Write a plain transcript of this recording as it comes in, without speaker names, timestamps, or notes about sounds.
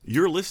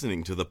You're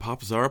listening to the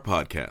Popzara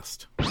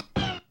Podcast.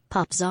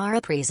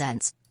 Popzara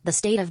presents the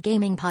State of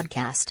Gaming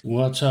Podcast.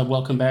 What's up?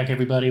 Welcome back,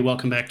 everybody.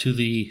 Welcome back to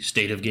the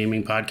State of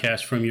Gaming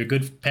Podcast from your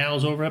good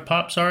pals over at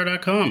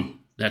Popzara.com.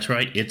 That's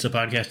right, it's a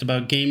podcast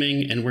about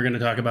gaming, and we're going to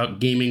talk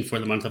about gaming for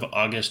the month of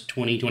August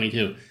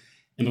 2022.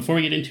 And before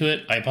we get into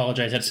it, I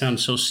apologize, that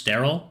sounds so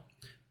sterile,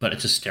 but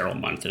it's a sterile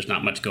month. There's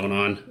not much going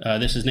on.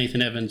 This is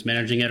Nathan Evans,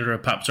 managing editor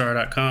of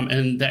Popzara.com,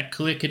 and that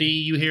clickety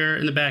you hear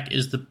in the back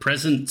is the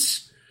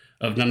presence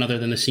of none other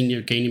than the senior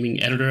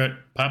gaming editor at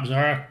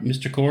Popzara,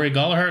 Mr. Corey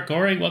Gallagher.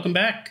 Corey, welcome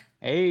back.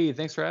 Hey,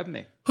 thanks for having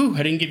me. Whew,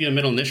 I didn't give you a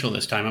middle initial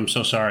this time. I'm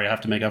so sorry. I have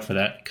to make up for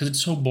that because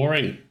it's so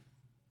boring.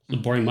 It's a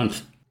boring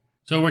month.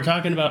 So we're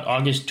talking about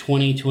August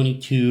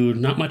 2022.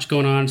 Not much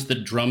going on. It's the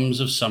drums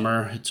of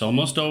summer. It's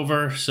almost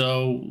over.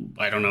 So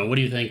I don't know. What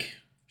do you think?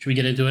 Should we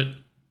get into it?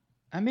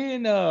 I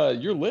mean,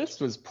 your list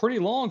was pretty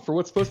long for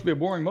what's supposed to be a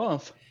boring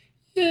month.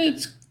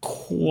 It's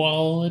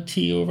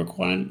quality over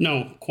quantity.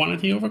 No,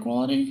 quantity over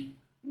quality?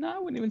 No, I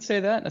wouldn't even say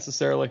that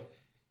necessarily.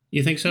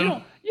 You think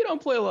so? You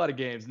don't play a lot of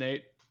games,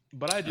 Nate,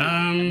 but I do.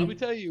 And let me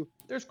tell you,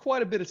 there's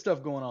quite a bit of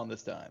stuff going on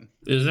this time.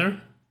 Is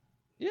there?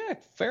 Yeah,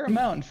 fair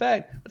amount. In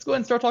fact, let's go ahead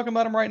and start talking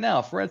about them right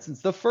now. For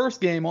instance, the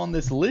first game on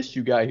this list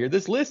you got here,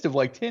 this list of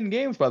like 10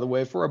 games, by the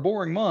way, for a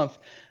boring month,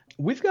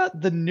 we've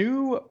got the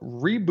new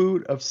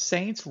reboot of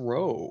Saints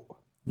Row.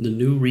 The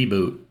new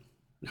reboot.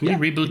 How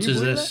many reboots is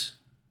this?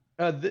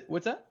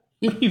 What's that?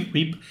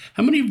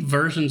 How many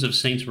versions of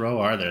Saints Row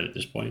are there at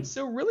this point?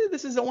 So really,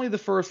 this is only the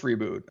first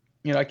reboot.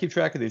 You know, I keep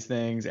track of these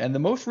things, and the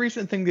most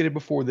recent thing they did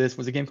before this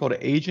was a game called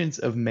Agents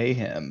of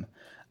Mayhem.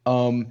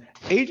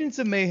 Agents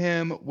of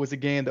Mayhem was a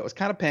game that was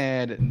kind of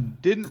panned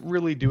and didn't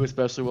really do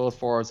especially well as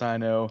far as I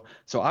know.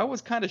 So I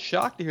was kind of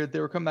shocked to hear that they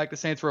were coming back to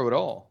Saints Row at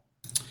all.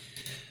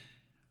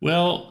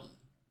 Well,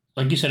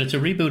 like you said, it's a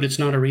reboot. It's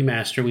not a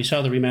remaster. We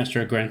saw the remaster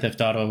of Grand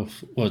Theft Auto,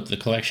 the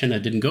collection,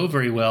 that didn't go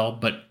very well,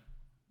 but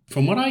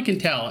from what I can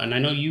tell, and I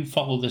know you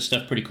follow this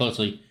stuff pretty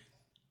closely,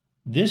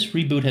 this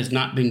reboot has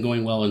not been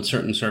going well in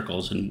certain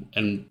circles.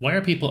 And why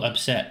are people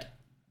upset?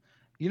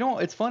 You know,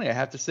 it's funny, I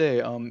have to say,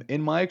 in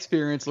my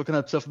experience looking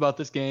up stuff about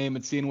this game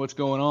and seeing what's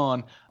going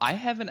on, I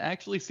haven't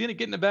actually seen it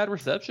getting a bad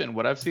reception.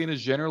 What I've seen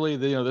is generally,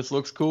 this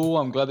looks cool.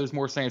 I'm glad there's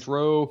more Saints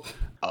Row.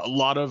 A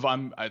lot of,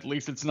 at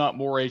least it's not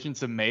more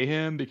Agents of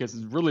Mayhem because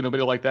really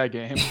nobody liked that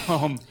game.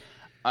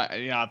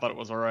 I thought it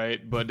was all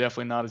right, but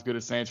definitely not as good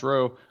as Saints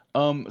Row. So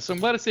I'm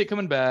glad to see it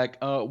coming back.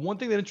 One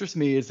thing that interests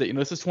me is that,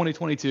 this is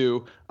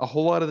 2022. A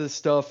whole lot of this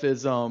stuff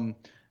is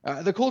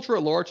the culture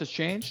at large has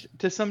changed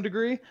to some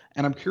degree,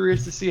 and I'm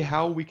curious to see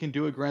how we can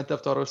do a Grand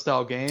Theft Auto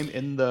style game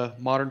in the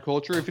modern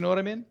culture, if you know what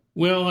I mean.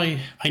 Well,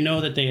 I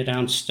know that they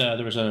announced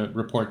there was a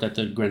report that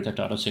the Grand Theft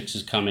Auto 6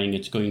 is coming.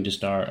 It's going to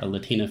star a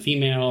Latina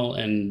female,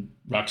 and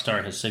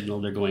Rockstar has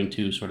signaled they're going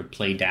to sort of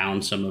play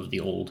down some of the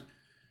old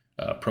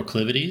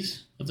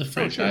proclivities of the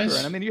franchise. Sure.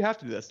 And I mean, you have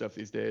to do that stuff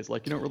these days.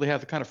 Like, you don't really have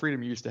the kind of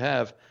freedom you used to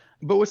have.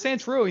 But with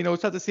Saints Row,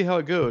 it's tough to see how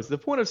it goes. The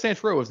point of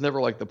Saints Row was never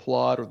like the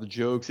plot or the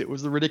jokes. It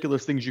was the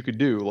ridiculous things you could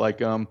do, like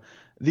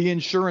the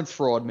insurance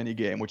fraud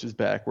minigame, which is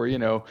back, where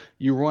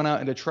you run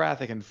out into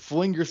traffic and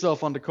fling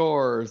yourself onto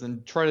cars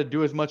and try to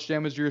do as much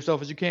damage to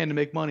yourself as you can to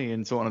make money,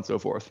 and so on and so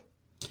forth.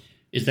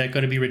 Is that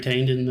going to be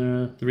retained in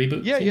the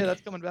reboot? Yeah, that's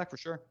coming back for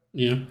sure.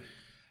 Yeah.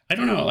 I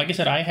don't know. Like I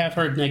said, I have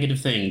heard negative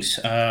things.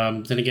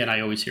 Then again,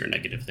 I always hear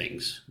negative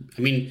things.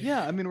 We're going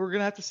to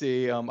have to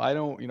see.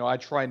 I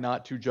try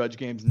not to judge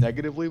games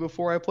negatively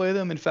before I play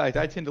them. In fact,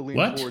 I tend to lean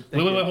forward.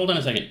 Wait, hold on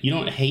a second. You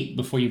don't hate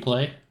before you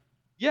play?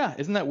 Yeah,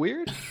 isn't that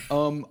weird?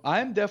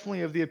 I'm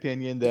definitely of the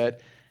opinion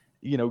that,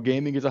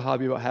 gaming is a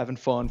hobby about having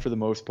fun for the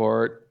most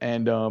part,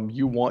 and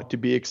you want to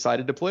be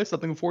excited to play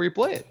something before you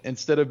play it,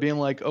 instead of being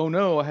like, oh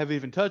no, I haven't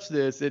even touched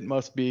this, it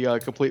must be a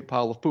complete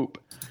pile of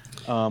poop.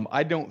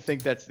 I don't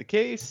think that's the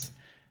case.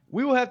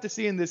 We will have to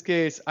see in this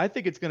case. I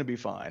think it's going to be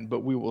fine,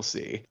 but we will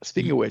see.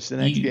 Speaking of which, the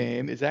next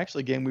game is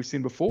actually a game we've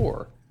seen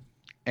before,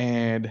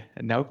 and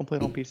now we can play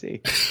it on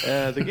PC.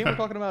 The game we're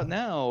talking about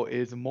now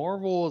is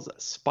Marvel's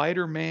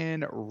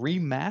Spider-Man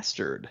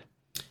Remastered.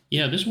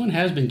 Yeah, this one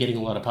has been getting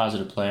a lot of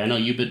positive play. I know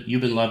you've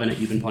been loving it.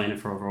 You've been playing it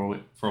for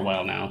a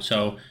while now.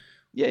 So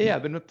yeah,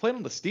 I've been playing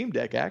on the Steam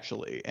Deck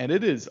actually, and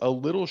it is a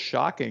little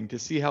shocking to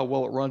see how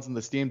well it runs in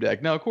the Steam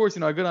Deck. Now, of course,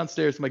 I go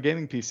downstairs to my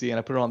gaming PC and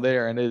I put it on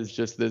there, and it is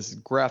just this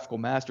graphical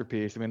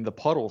masterpiece. I mean, the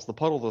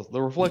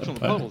reflection of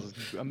the puddles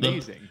is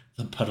amazing.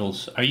 The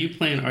puddles. Are you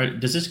playing?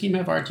 Does this game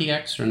have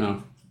RTX or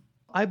no?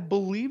 I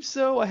believe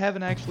so. I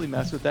haven't actually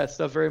messed with that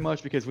stuff very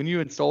much because when you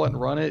install it and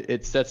run it,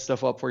 it sets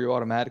stuff up for you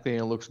automatically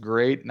and it looks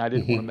great, and I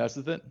didn't want to mess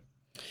with it.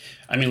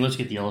 Let's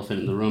get the elephant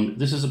in the room.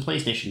 This is a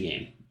PlayStation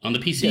game on the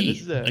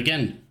PC. Yeah,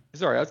 again.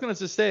 Sorry, I was going to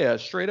just say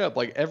straight up,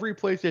 like every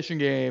PlayStation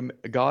game,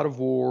 God of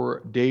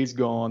War, Days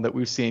Gone that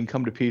we've seen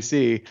come to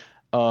PC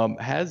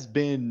has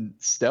been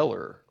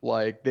stellar.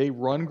 Like they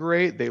run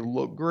great, they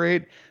look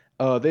great,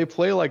 they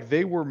play like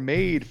they were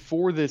made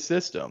for this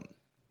system.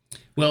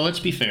 Well, let's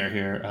be fair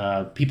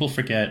here. People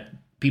forget,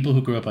 people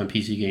who grew up on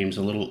PC games,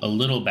 a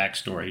little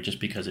backstory just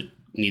because it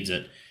needs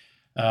it.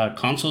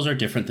 Consoles are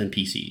different than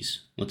PCs.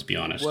 Let's be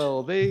honest.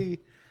 Well,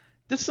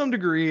 To some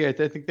degree, I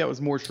think that was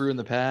more true in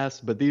the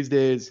past, but these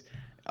days,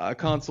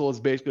 console is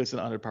basically just an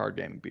underpowered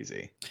gaming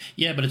PC.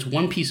 Yeah, but it's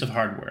one piece of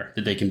hardware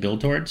that they can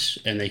build towards,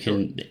 and they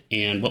can. Sure.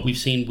 And what we've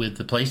seen with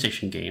the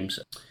PlayStation games,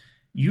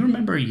 you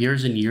remember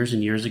years and years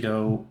and years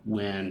ago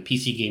when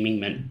PC gaming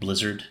meant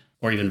Blizzard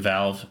or even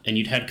Valve, and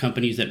you'd had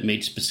companies that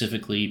made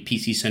specifically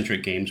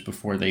PC-centric games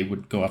before they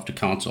would go off to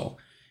console.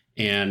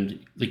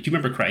 And like, do you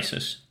remember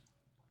Crysis?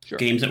 Sure.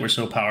 Games that were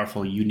so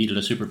powerful you needed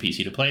a super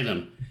PC to play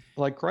them.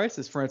 Like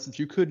Crysis, for instance,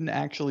 you couldn't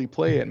actually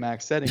play it at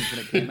max settings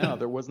when it came out.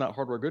 There was not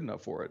hardware good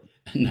enough for it.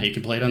 Now you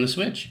can play it on the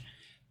Switch.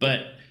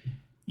 But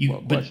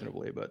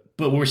questionably,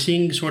 but we're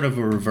seeing sort of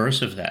a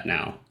reverse of that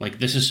now. Like,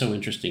 this is so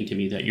interesting to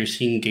me that you're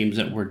seeing games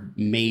that were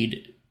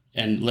made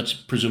and let's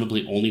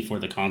presumably only for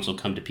the console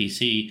come to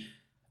PC,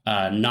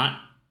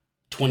 not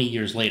 20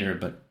 years later,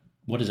 but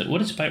what is it?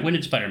 When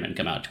did Spider-Man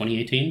come out?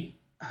 2018?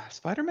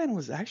 Spider-Man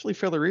was actually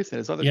fairly recent.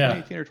 It's either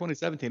 2018 or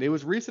 2017. It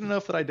was recent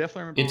enough that I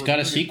definitely remember. It's got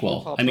a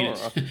sequel. I mean,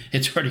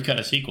 it's already got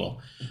a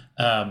sequel.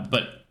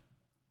 But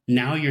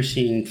now you're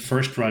seeing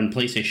first-run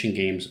PlayStation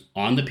games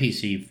on the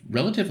PC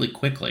relatively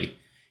quickly.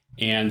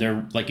 And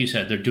they're, like you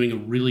said, they're doing a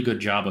really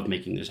good job of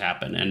making this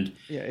happen. And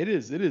yeah, it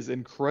is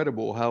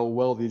incredible how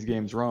well these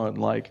games run.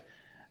 Like,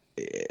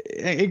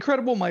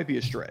 incredible might be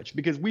a stretch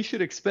because we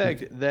should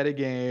expect that a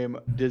game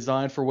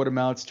designed for what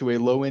amounts to a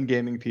low-end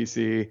gaming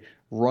PC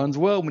runs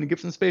well when you give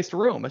some space to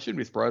roam. That shouldn't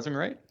be surprising,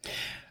 right?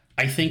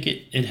 I think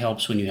it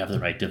helps when you have the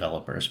right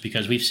developers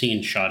because we've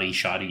seen shoddy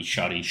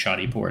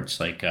ports.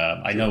 Like,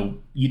 I know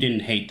you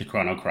didn't hate the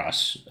Chrono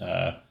Cross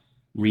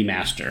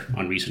remaster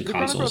on recent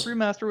consoles. The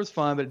Chrono Cross remaster was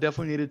fine, but it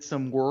definitely needed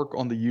some work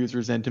on the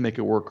user's end to make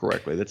it work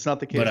correctly. That's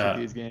not the case with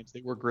these games. They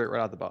work great right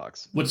out of the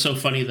box. What's so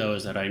funny, though,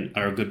 is that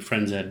our good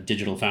friends at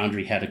Digital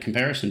Foundry had a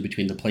comparison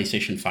between the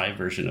PlayStation 5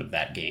 version of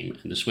that game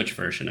and the Switch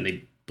version, and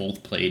they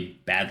both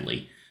played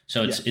badly.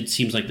 So it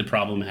seems like the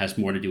problem has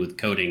more to do with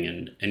coding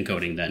and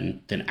encoding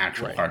than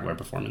actual hardware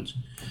performance.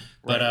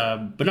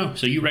 But no,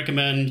 so you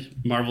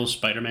recommend Marvel's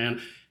Spider-Man.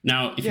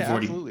 Now, if you've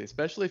already... absolutely,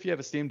 especially if you have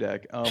a Steam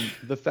Deck.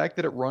 The fact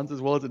that it runs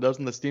as well as it does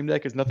on the Steam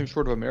Deck is nothing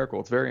short of a miracle.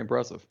 It's very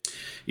impressive.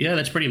 Yeah,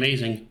 that's pretty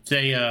amazing.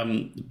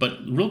 But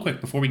real quick,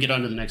 before we get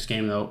on to the next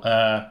game,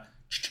 though,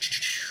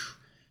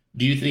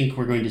 do you think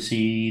we're going to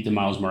see the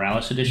Miles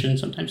Morales edition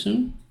sometime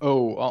soon?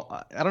 Oh,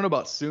 I don't know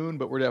about soon,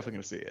 but we're definitely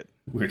going to see it.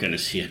 We're going to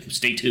see it.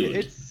 Stay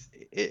tuned.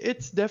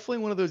 It's definitely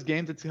one of those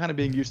games that's kind of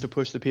being used to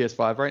push the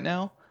PS5 right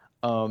now,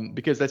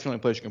 because that's the only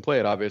place you can play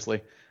it,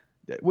 obviously.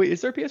 Wait, is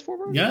there a PS4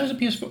 version? Yeah, there's a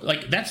PS4.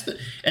 Like that's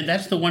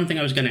the one thing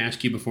I was going to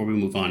ask you before we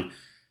move on.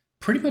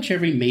 Pretty much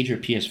every major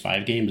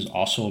PS5 game is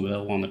also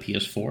available on the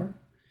PS4.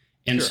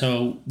 And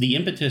so the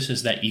impetus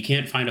is that you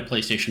can't find a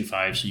PlayStation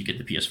 5, so you get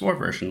the PS4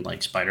 version,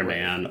 like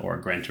Spider-Man or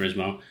Gran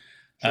Turismo.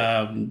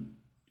 Sure.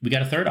 We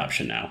got a third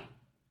option now.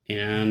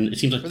 And it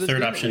seems like the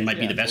third option might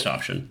be the best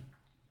option.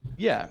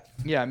 Yeah.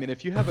 I mean,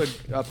 if you have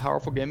a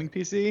powerful gaming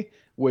PC,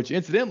 which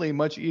incidentally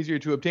much easier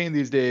to obtain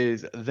these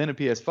days than a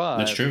PS5.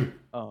 That's true.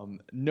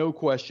 No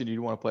question you'd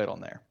want to play it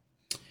on there.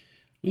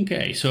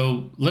 Okay,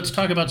 so let's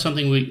talk about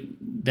something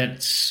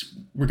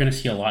we're going to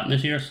see a lot in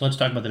this year. So let's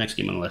talk about the next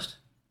game on the list.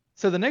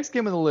 So the next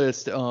game on the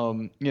list,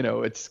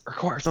 it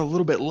requires a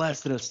little bit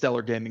less than a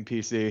stellar gaming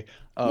PC.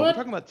 We're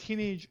talking about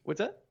What's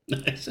that?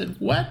 I said,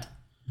 what?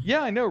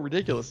 Yeah, I know,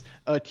 ridiculous.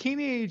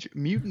 Teenage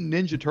Mutant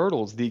Ninja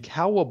Turtles, the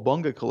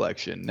Cowabunga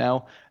collection.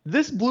 Now,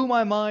 this blew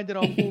my mind in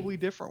a wholly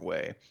different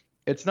way.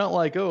 It's not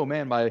like, oh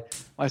man, my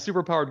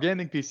superpowered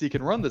gaming PC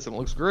can run this and it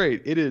looks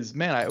great. It is,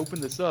 man, I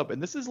opened this up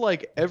and this is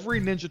like every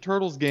Ninja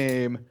Turtles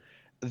game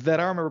that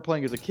I remember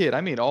playing as a kid.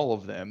 I mean, all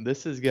of them.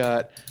 This has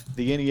got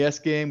the NES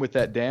game with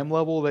that dam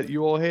level that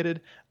you all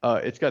hated.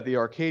 It's got the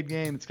arcade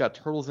game. It's got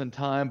Turtles in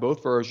Time,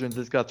 both versions.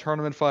 It's got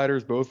Tournament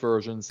Fighters, both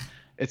versions.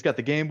 It's got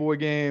the Game Boy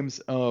games.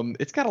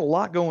 It's got a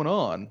lot going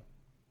on.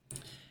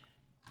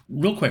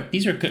 Real quick,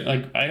 these are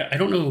like I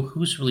don't know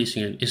who's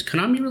releasing it. Is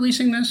Konami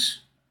releasing this?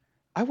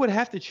 I would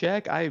have to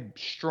check. I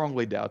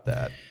strongly doubt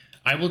that.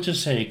 I will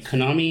just say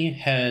Konami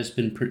has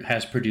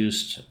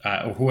produced,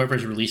 or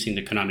whoever's releasing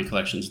the Konami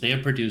collections, they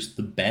have produced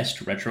the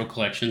best retro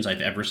collections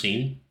I've ever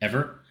seen,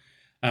 ever.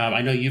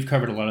 I know you've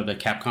covered a lot of the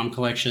Capcom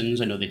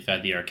collections. I know they've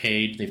had the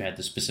arcade, they've had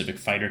the specific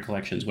fighter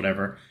collections,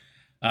 whatever.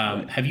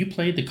 Have you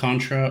played the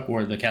Contra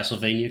or the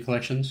Castlevania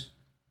collections?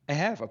 I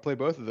have. I played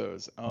both of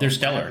those. They're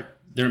stellar.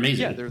 They're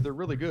amazing. Yeah, they're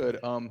really good.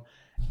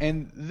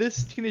 And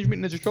this Teenage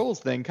Mutant Ninja Turtles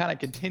thing kind of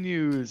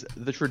continues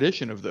the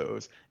tradition of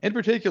those. In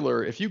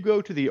particular, if you go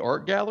to the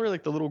art gallery,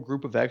 like the little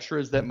group of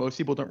extras that most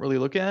people don't really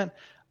look at,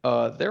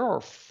 there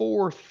are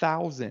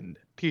 4,000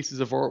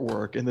 pieces of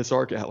artwork in this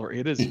art gallery.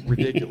 It is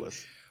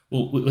ridiculous.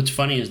 Well, what's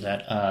funny is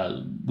that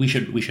we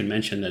should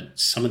mention that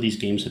some of these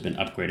games have been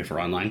upgraded for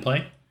online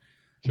play.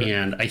 Sure.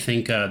 And I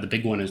think the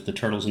big one is the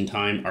Turtles in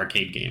Time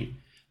arcade game.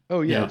 Oh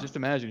yeah, just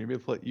imagine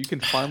you can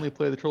finally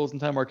play the Turtles in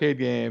Time arcade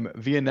game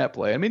via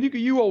NetPlay. I mean,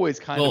 you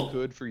always kind of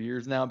could for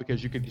years now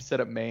because you could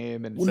set up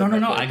MAME and. Well,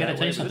 no. I got to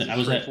tell you something. I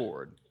was at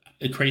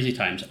crazy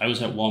times. I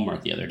was at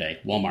Walmart the other day,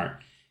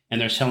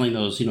 and they're selling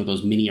those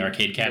mini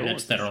arcade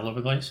cabinets that are all over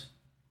the place.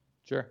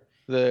 Sure.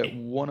 The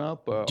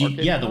one-up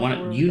Yeah, the arcade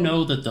one. You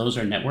know that those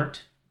are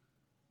networked.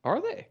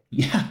 Are they?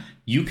 Yeah,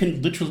 you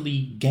can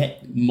literally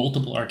get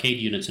multiple arcade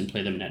units and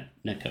play them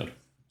netcode.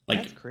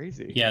 Like, that's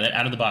crazy. Yeah, that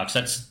out of the box.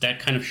 That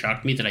kind of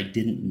shocked me that I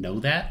didn't know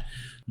that.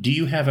 Do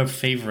you have a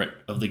favorite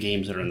of the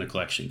games that are in the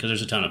collection? Because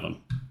there's a ton of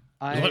them.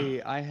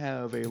 I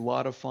have a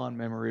lot of fond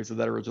memories of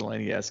that original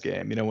NES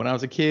game. You know, when I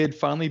was a kid,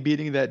 finally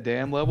beating that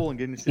dam level and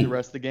getting to see the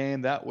rest of the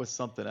game, that was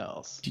something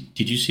else.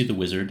 Did you see the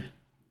Wizard?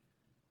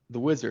 The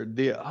Wizard.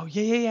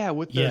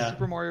 With the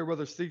Super Mario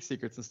Brothers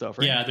Secrets and stuff,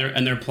 right? Yeah,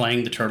 they're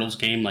playing the Turtles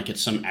game like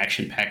it's some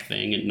action-packed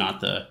thing and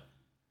not the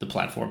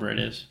platformer it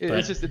is.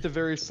 It's a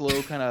very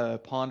slow, kind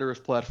of ponderous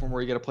platform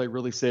where you got to play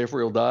really safe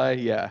or you'll die.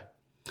 Yeah.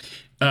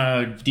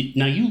 Do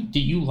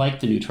you like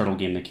the new Turtle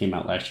game that came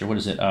out last year? What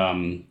is it?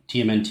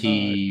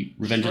 TMNT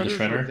Revenge of the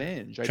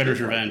Shredder?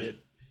 Shredder's Revenge.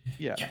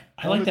 Yeah.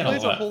 I like that a lot. It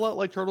plays a whole lot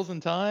like Turtles in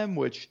Time,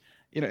 which,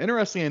 you know,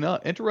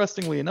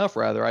 interestingly enough,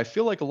 I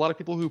feel like a lot of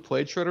people who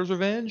played Shredder's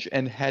Revenge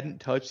and hadn't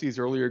touched these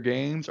earlier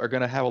games are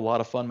going to have a lot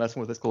of fun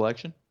messing with this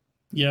collection.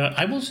 Yeah,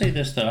 I will say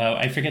this, though.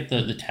 I forget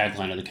the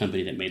tagline of the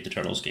company that made the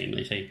Turtles game.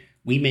 They say,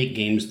 "We make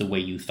games the way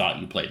you thought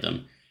you played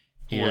them."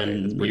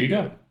 And there you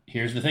go.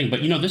 Here's the thing.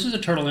 But, you know, this is a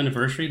Turtle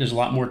anniversary. There's a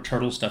lot more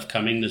Turtle stuff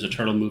coming. There's a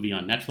Turtle movie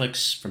on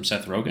Netflix from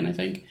Seth Rogen, I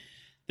think.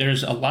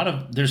 There's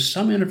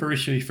some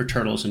anniversary for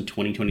Turtles in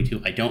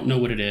 2022. I don't know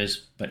what it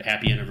is, but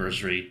happy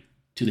anniversary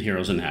to the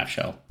Heroes in the Half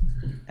Shell.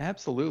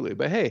 Absolutely.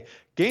 But hey,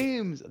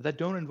 games that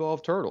don't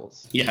involve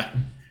turtles. Yeah.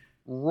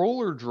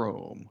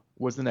 Rollerdrome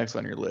was the next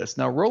on your list.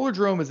 Now,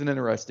 Rollerdrome is an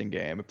interesting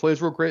game. It plays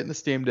real great in the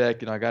Steam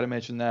Deck, and I got to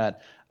mention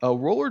that.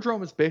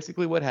 Rollerdrome is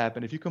basically what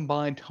happened if you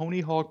combine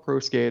Tony Hawk Pro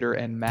Skater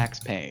and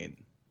Max Payne.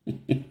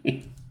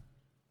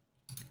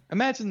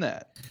 Imagine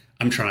that.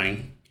 I'm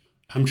trying.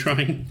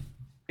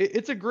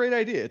 It's a great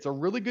idea. It's a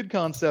really good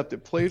concept.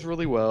 It plays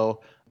really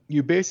well.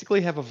 You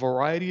basically have a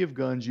variety of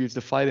guns used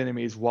to fight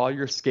enemies while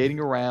you're skating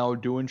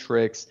around, doing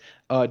tricks.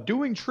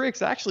 Doing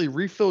tricks actually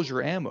refills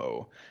your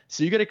ammo.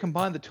 So you got to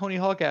combine the Tony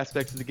Hawk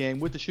aspects of the game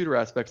with the shooter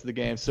aspects of the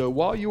game. So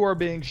while you are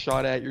being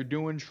shot at, you're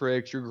doing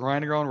tricks, you're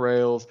grinding on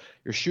rails,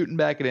 you're shooting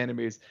back at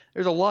enemies.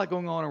 There's a lot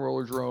going on in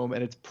Rollerdrome,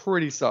 and it's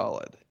pretty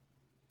solid.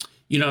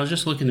 You know, I was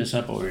just looking this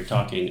up while we were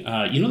talking.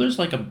 There's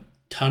like a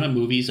ton of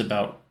movies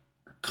about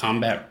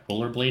combat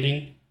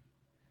rollerblading.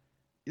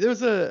 There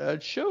was a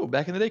show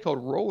back in the day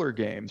called Roller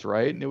Games,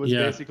 right? And it was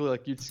basically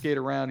like you'd skate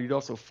around, you'd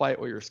also fight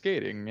while you're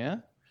skating, yeah?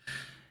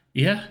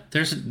 Yeah,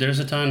 there's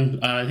a ton.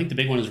 I think the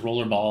big one is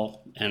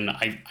Rollerball, and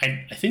I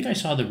think I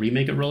saw the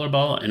remake of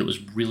Rollerball, and it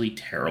was really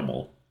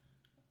terrible.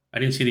 I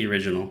didn't see the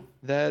original.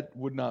 That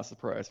would not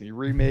surprise me.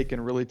 Remake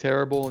and really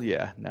terrible,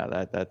 yeah, no,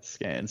 that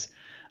scans.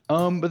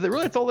 But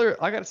that's all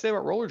I got to say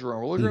about Rollerdrome.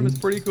 Rollerdrome is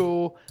pretty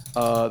cool.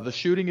 The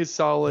shooting is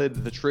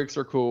solid. The tricks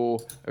are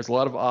cool. There's a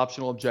lot of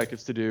optional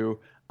objectives to do.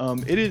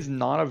 It is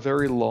not a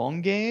very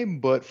long game,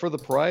 but for the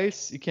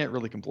price, you can't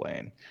really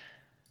complain.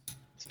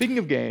 Speaking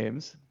of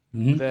games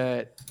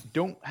that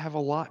don't have a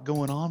lot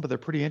going on, but they're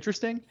pretty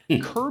interesting,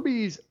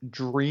 Kirby's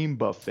Dream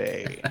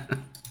Buffet.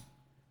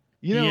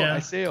 I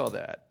say all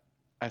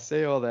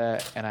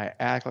that, and I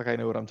act like I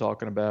know what I'm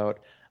talking about.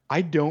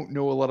 I don't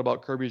know a lot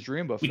about Kirby's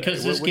Dream Buffet.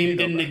 Because this game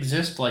didn't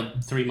exist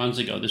like 3 months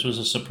ago. This was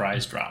a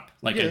surprise drop.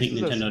 I think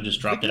Nintendo just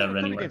dropped it out of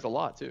anywhere. Kirby games a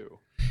lot, too.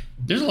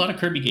 There's a lot of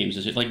Kirby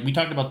games. Like we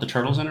talked about the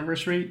Turtles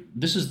anniversary.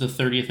 This is the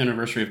 30th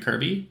anniversary of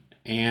Kirby,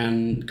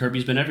 and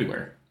Kirby's been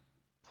everywhere.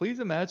 Please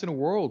imagine a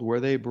world where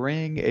they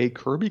bring a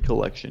Kirby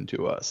collection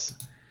to us.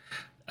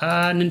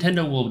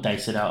 Nintendo will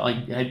dice it out.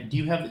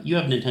 You have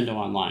Nintendo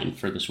Online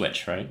for the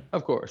Switch, right?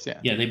 Of course, yeah.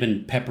 Yeah, they've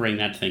been peppering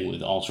that thing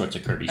with all sorts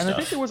of Kirby stuff. And I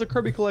think there was a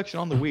Kirby collection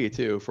on the Wii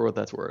too, for what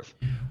that's worth.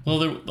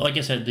 Well, like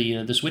I said,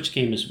 the Switch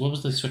game is, what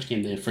was the Switch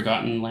game? The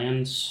Forgotten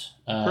Lands.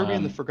 Kirby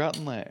and the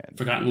Forgotten Land.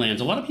 Forgotten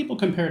Lands. A lot of people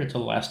compared it to The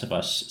Last of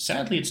Us.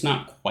 Sadly, it's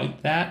not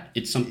quite that.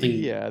 It's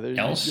something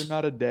else. You're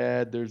not a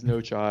dad. There's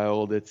no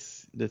child.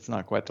 It's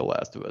not quite The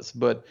Last of Us,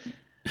 but.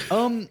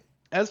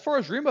 As far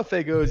as Dream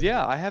Buffet goes,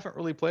 yeah, I haven't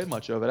really played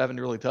much of it. I haven't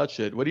really touched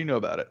it. What do you know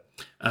about it?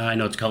 I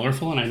know it's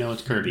colorful, and I know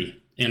it's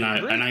Kirby, and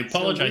I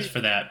apologize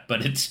for that,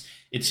 but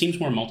it seems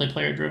more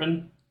multiplayer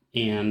driven,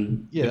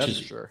 and which is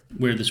for sure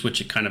where the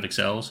Switch kind of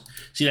excels.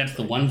 See, that's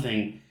the one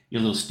thing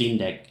your little Steam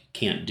Deck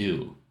can't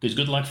do. Because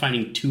good luck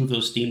finding 2 of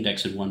those Steam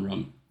Decks in one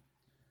room.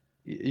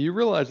 You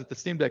realize that the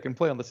Steam Deck can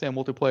play on the same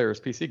multiplayer as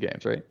PC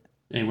games, right?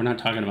 Hey, we're not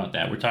talking about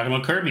that. We're talking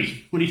about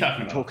Kirby. What are you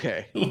talking about?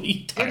 Okay. What are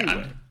you talking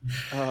about?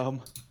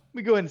 Let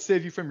me go ahead and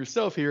save you from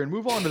yourself here and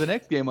move on to the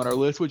next game on our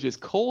list, which is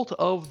Cult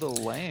of the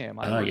Lamb.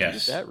 I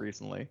reviewed that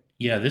recently.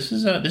 Yeah, this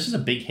is a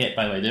big hit,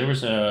 by the way. There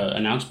was an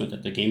announcement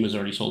that the game was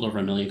already sold over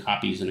 1 million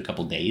copies in a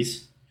couple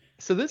days.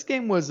 So this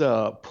game was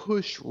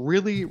pushed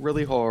really,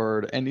 really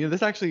hard, and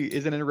this actually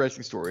is an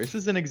interesting story. This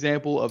is an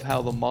example of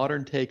how the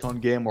modern take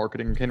on game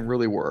marketing can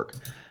really work.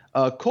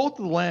 Cult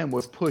of the Lamb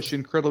was pushed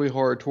incredibly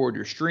hard toward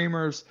your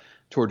streamers,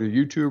 toward your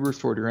YouTubers,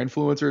 toward your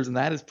influencers, and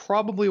that is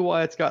probably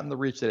why it's gotten the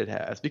reach that it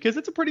has, because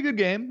it's a pretty good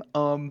game.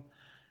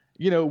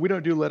 We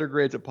don't do letter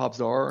grades at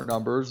PopZar or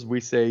numbers. We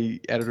say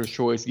editor's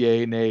choice,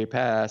 yay, nay,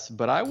 pass.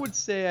 But I would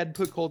say I'd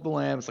put Cult of the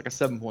Lamb as like a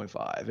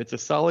 7.5. It's a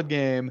solid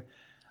game.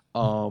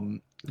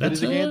 It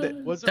is a game that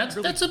wasn't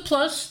really... That's a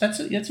plus. That's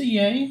a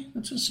yay.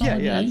 That's a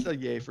solid yay. It's a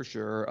yay for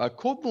sure.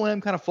 Cult of the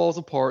Lamb kind of falls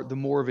apart the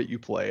more of it you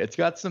play. It's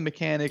got some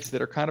mechanics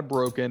that are kind of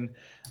broken.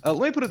 Let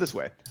me put it this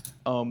way.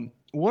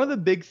 One of the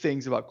big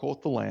things about Cult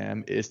of the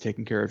Lamb is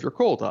taking care of your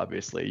cult,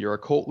 obviously. You're a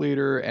cult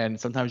leader, and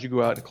sometimes you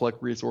go out to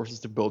collect resources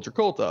to build your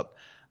cult up.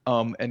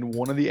 And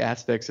one of the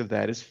aspects of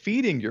that is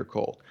feeding your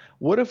cult.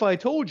 What if I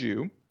told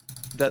you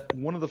that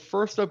one of the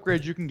first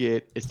upgrades you can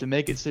get is to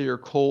make it so your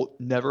cult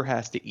never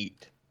has to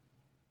eat?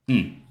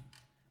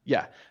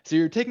 Yeah. So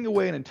you're taking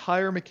away an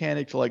entire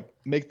mechanic to like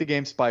make the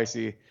game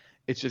spicy.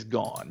 It's just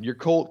gone. Your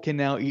cult can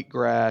now eat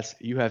grass.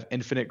 You have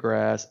infinite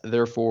grass.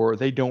 Therefore,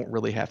 they don't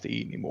really have to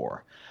eat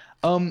anymore.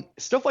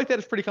 Stuff like that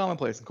is pretty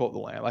commonplace in Cult of the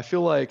Lamb. I feel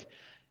like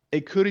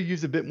it could have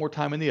used a bit more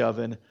time in the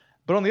oven.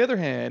 But on the other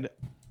hand,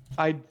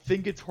 I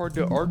think it's hard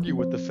to argue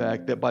with the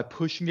fact that by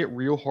pushing it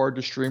real hard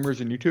to streamers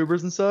and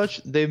YouTubers and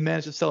such, they've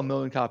managed to sell 1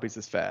 million copies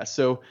this fast.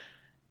 So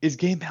is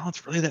game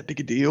balance really that big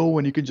a deal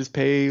when you can just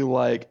pay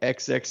like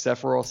XX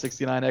Sephiroth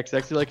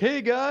 69XX? You're like,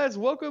 hey guys,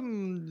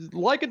 welcome,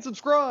 like and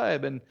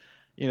subscribe, and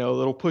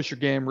it'll push your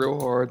game real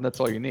hard, and that's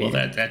all you need.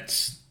 Well,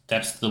 that's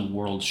the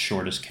world's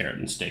shortest carrot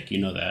and stick. You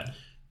know that.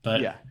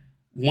 But yeah.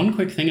 One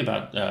quick thing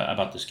about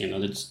this game,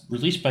 though, it's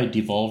released by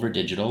Devolver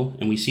Digital,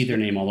 and we see their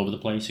name all over the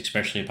place,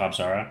 especially at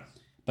PopZara.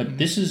 But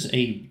this is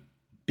a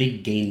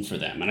big game for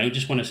them, and I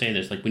just want to say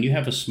this: like when you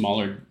have a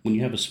smaller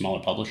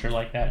publisher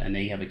like that, and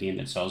they have a game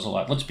that sells a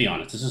lot. Let's be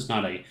honest, this is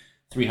not a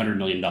 $300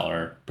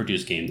 million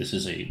produced game. This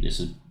is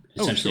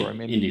essentially an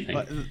indie thing.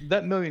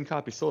 That 1 million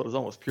copies sold is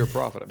almost pure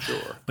profit, I'm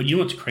sure. But you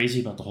know what's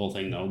crazy about the whole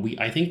thing, though?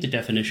 I think the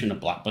definition of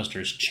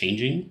blockbuster is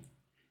changing,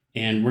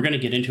 and we're going to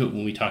get into it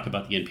when we talk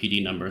about the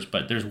NPD numbers.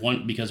 But there's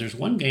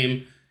one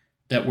game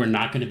that we're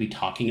not going to be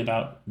talking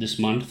about this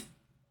month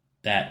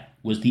that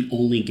was the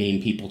only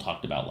game people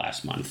talked about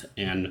last month.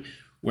 And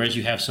whereas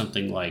you have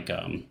something like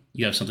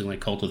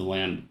Cult of the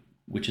Lamb,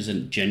 which is a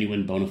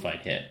genuine bona fide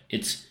hit,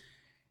 it's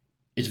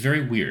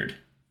very weird.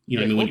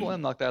 Cult of the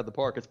Lamb knocked out of the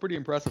park. It's pretty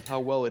impressive how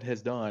well it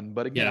has done.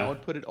 But again, I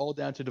would put it all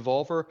down to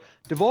Devolver.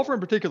 Devolver in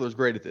particular is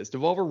great at this.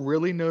 Devolver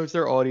really knows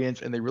their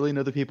audience, and they really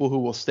know the people who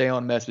will stay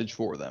on message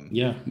for them.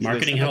 Yeah,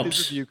 marketing helps.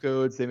 These review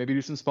codes, they maybe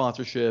do some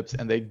sponsorships,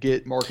 and they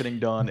get marketing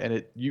done,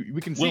 and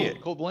we can see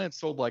it. Cult of the Lamb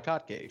sold like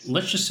hotcakes.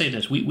 Let's just say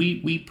this: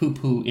 we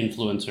poo-poo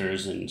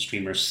influencers and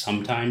streamers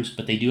sometimes,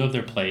 but they do have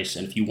their place.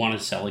 And if you want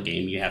to sell a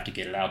game, you have to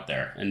get it out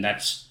there, and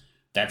that's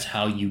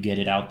how you get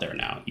it out there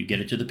now. You get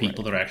it to the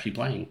people that are actually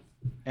playing.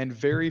 And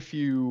very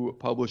few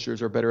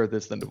publishers are better at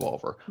this than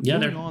Devolver. Yeah,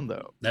 Moving on,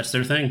 though. That's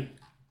their thing.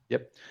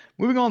 Yep.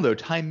 Moving on, though,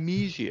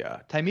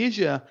 Tymesia.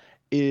 Tymesia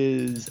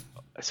is...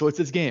 So it's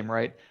this game,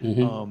 right?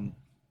 Mm-hmm.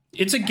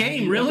 It's a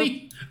game,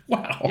 really?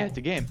 Wow. Yeah, it's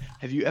a game.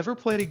 Have you ever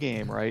played a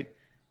game, right?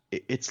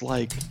 It's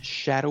like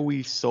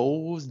Shadowy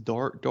Souls,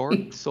 Dark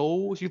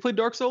Souls. You played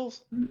Dark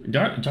Souls?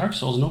 Dark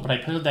Souls, no, but I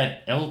played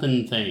that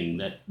Elden thing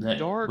that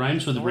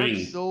rhymes with ring.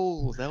 Dark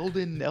Souls,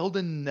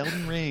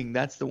 Elden Ring.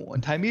 That's the one.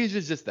 Tymesia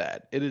is just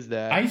that. It is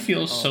that. I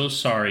feel so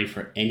sorry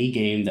for any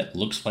game that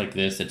looks like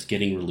this that's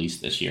getting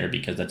released this year,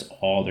 because that's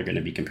all they're going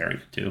to be comparing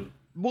it to.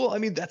 Well, I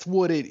mean, that's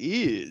what it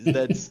is.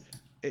 That's...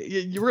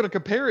 You're going to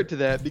compare it to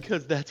that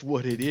because that's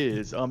what it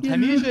is.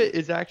 Tymesia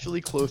is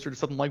actually closer to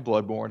something like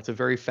Bloodborne. It's a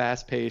very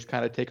fast-paced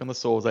kind of take on the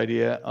Souls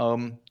idea.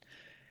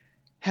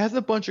 Has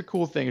a bunch of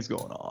cool things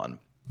going on.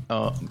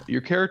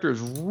 Your character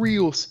is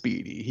real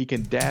speedy. He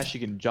can dash, he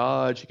can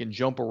dodge, he can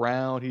jump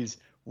around. He's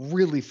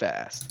really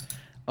fast.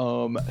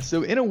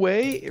 So in a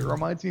way, it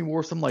reminds me more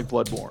of something like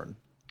Bloodborne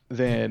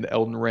than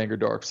Elden Ring or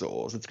Dark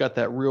Souls. It's got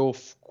that real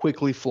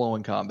quickly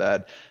flowing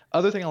combat.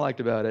 Other thing I liked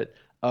about it,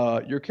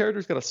 your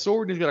character's got a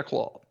sword and he's got a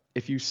claw.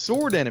 If you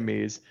sword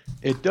enemies,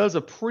 it does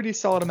a pretty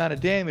solid amount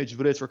of damage,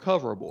 but it's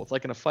recoverable. It's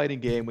like in a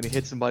fighting game when you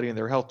hit somebody and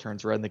their health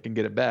turns red and they can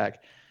get it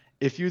back.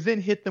 If you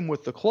then hit them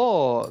with the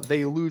claw,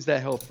 they lose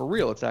that health for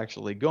real. It's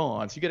actually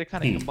gone. So you got to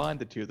kind of combine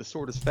the two. The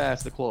sword is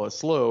fast, the claw is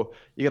slow.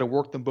 You got to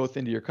work them both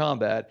into your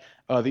combat.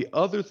 The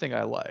other thing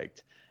I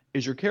liked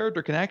is your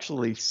character can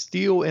actually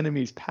steal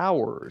enemies'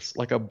 powers,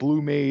 like a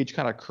blue mage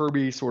kind of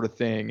Kirby sort of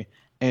thing,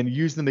 and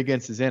use them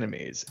against his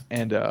enemies.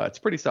 And it's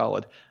pretty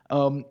solid.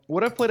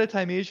 What I've played at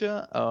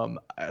Tymesia,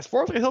 as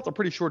far as I can tell, it's a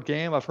pretty short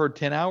game. I've heard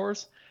 10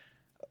 hours.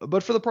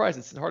 But for the price,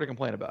 it's hard to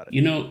complain about it.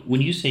 You know,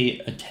 when you say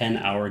a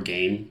 10-hour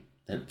game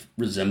that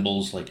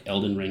resembles like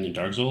Elden Ring and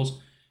Dark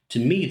Souls, to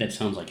me, that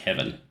sounds like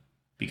heaven.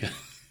 Because...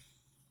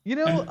 You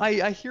know,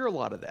 I hear a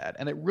lot of that,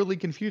 and it really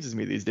confuses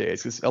me these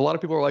days. Because a lot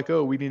of people are like,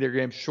 oh, we need our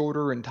game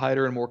shorter and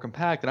tighter and more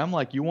compact. And I'm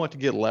like, you want to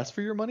get less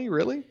for your money?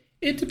 Really?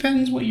 It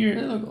depends what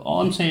you're...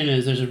 All I'm saying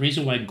is there's a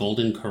reason why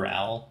Golden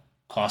Corral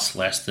costs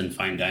less than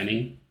fine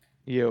dining.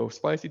 Yo,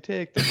 spicy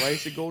take. The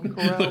rice at Golden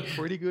Corral,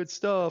 pretty good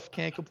stuff.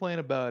 Can't complain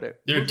about it.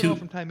 There are two...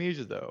 from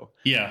Tymesia, though.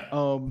 Yeah.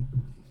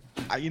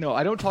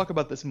 I don't talk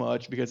about this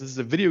much because this is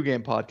a video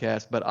game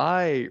podcast, but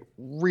I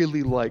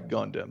really like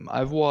Gundam.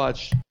 I've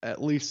watched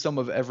at least some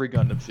of every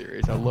Gundam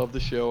series. I love the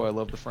show. I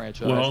love the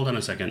franchise. Well, hold on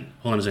a second.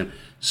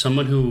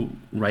 Someone who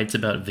writes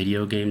about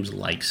video games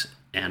likes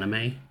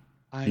anime?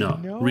 I No,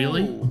 know.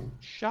 really?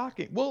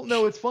 Shocking. Well,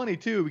 no, it's funny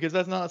too because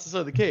that's not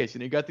necessarily the case.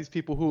 You got these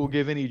people who will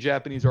give any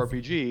Japanese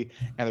RPG,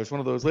 and there's one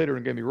of those later.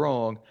 Don't get me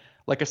wrong,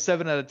 like a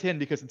 7 out of 10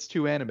 because it's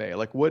too anime.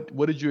 Like,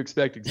 what did you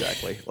expect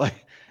exactly?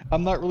 Like,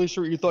 I'm not really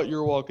sure what you thought you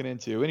were walking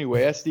into.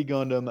 Anyway, SD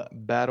Gundam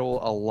Battle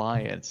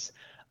Alliance.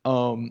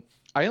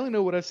 I only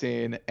know what I've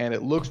seen, and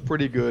it looks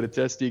pretty good. It's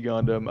SD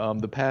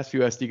Gundam. The past few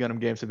SD Gundam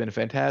games have been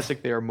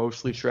fantastic. They are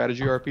mostly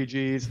strategy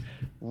RPGs,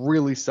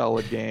 really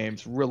solid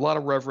games, a lot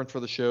of reverence for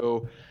the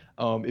show.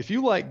 If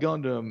you like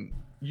Gundam,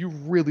 you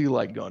really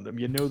like Gundam.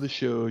 You know the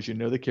shows, you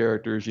know the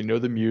characters, you know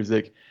the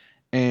music,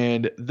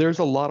 and there's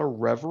a lot of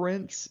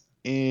reverence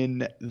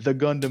in the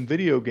Gundam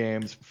video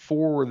games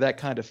for that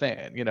kind of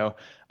fan.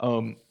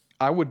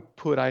 I would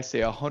put,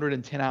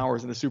 110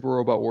 hours into Super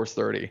Robot Wars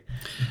 30.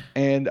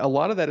 And a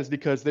lot of that is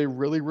because they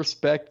really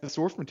respect the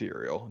source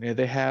material.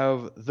 They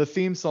have the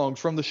theme songs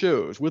from the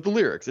shows with the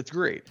lyrics. It's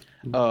great.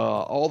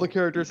 All the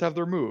characters have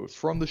their moves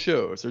from the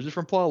shows. There's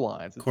different plot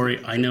lines. Corey,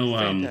 I know.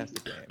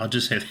 I'll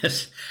just say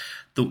this: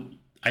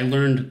 I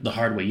learned the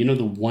hard way. You know,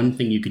 the one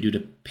thing you could do to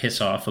piss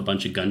off a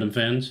bunch of Gundam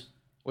fans?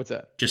 What's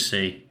that? Just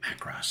say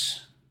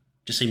Macross.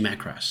 Just say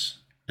Macross,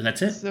 and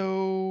that's it.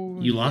 So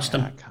you lost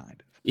them. Kind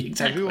of.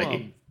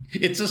 Exactly.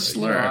 It's a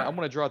slur. I'm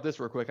going to drop this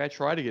real quick. I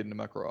tried to get into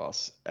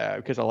Macross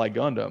because I like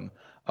Gundam.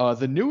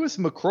 The newest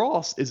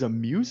Macross is a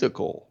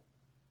musical.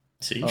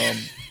 See?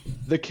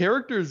 The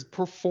characters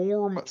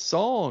perform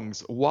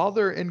songs while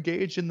they're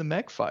engaged in the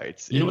mech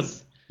fights. You know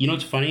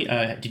what's funny?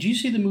 Did you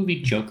see the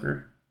movie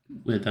Joker?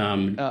 With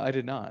I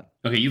did not.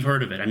 Okay, you've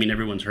heard of it. I mean,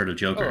 everyone's heard of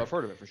Joker. Oh, I've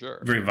heard of it for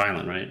sure. Very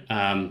violent, right?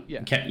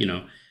 Yeah.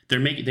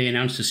 They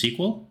announced a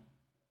sequel,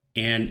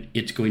 and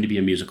it's going to be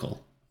a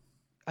musical.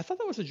 I thought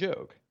that was a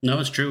joke. No,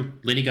 it's true.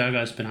 Lady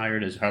Gaga's been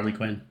hired as Harley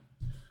Quinn.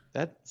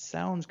 That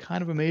sounds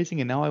kind of amazing,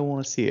 and now I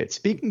want to see it.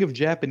 Speaking of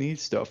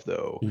Japanese stuff,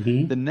 though,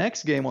 the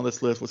next game on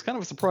this list was kind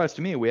of a surprise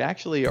to me. We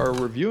actually are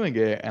reviewing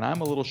it, and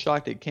I'm a little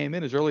shocked it came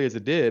in as early as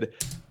it did.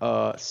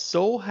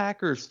 Soul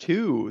Hackers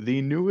 2,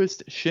 the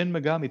newest Shin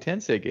Megami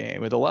Tensei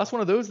game. And the last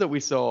one of those that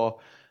we saw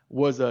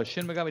was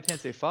Shin Megami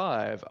Tensei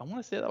 5. I want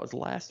to say that was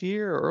last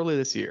year or early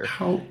this year.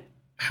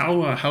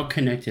 How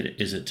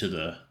connected is it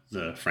to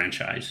the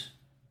franchise?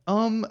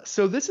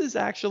 So this is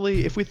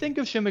actually, if we think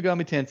of Shin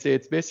Megami Tensei,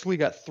 it's basically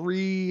got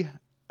three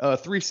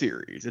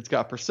series. It's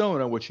got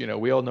Persona, which,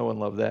 we all know and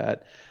love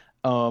that.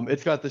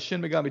 It's got the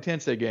Shin Megami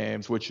Tensei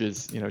games, which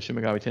is, Shin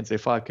Megami Tensei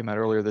 5 came out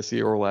earlier this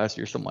year or last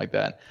year, something like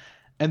that.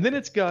 And then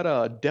it's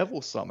got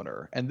Devil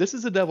Summoner, and this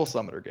is a Devil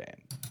Summoner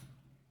game.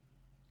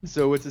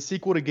 So it's a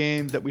sequel to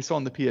games that we saw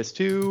on the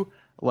PS2,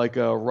 like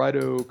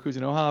Raido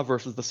Kuzunoha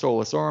versus the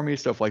Soulless Army,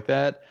 stuff like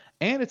that.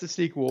 And it's a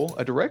sequel,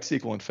 a direct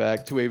sequel, in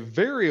fact, to a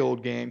very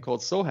old game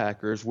called Soul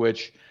Hackers,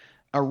 which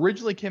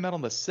originally came out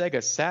on the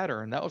Sega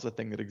Saturn. That was a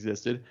thing that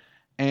existed.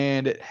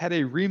 And it had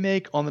a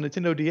remake on the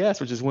Nintendo DS,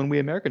 which is when we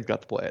Americans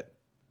got to play it.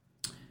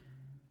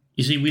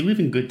 You see, we live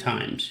in good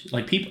times.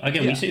 Like, people,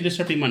 again, we say this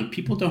every month.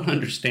 People don't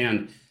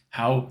understand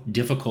how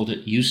difficult it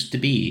used to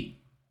be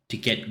to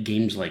get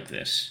games like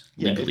this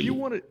legally.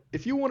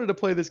 If you wanted to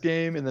play this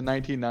game in the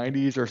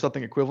 1990s or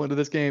something equivalent to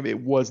this game, it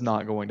was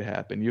not going to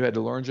happen. You had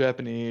to learn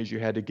Japanese. You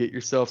had to get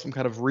yourself some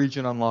kind of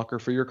region unlocker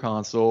for your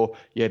console.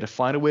 You had to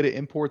find a way to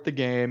import the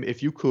game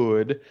if you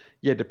could.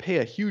 You had to pay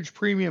a huge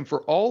premium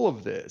for all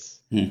of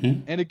this.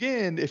 Mm-hmm. And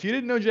again, if you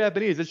didn't know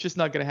Japanese, it's just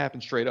not going to happen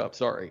straight up.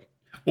 Sorry.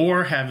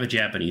 Or have a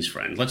Japanese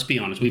friend. Let's be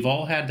honest. We've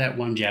all had that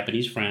one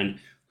Japanese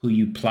friend who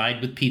you plied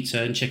with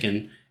pizza and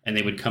chicken, and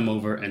they would come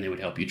over and they would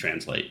help you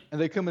translate. And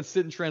they come and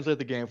sit and translate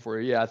the game for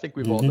you. Yeah, I think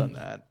we've all done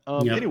that.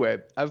 Anyway,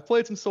 I've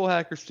played some Soul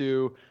Hackers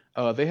 2.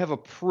 They have a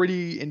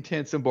pretty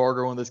intense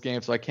embargo on this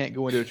game, so I can't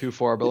go into it too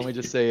far. But let me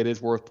just say it is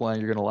worth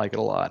playing. You're going to like it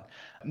a lot.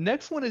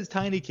 Next one is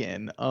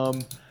Tinykin.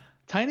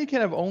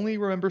 Tinykin I've only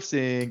remember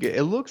seeing.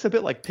 It looks a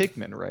bit like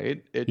Pikmin,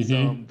 right? It's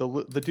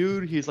the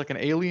dude, he's like an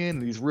alien,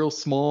 and he's real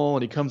small,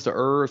 and he comes to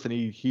Earth, and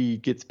he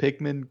gets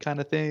Pikmin kind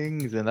of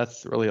things, and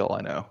that's really all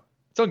I know.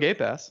 It's on Game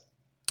Pass.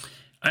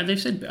 They've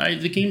said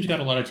the game's got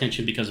a lot of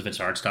attention because of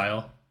its art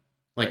style,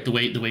 like the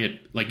way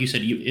it, like you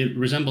said, it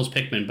resembles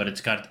Pikmin, but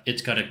it's got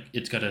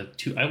a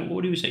two.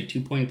 What do you say?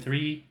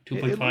 2.3,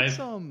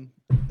 2.5.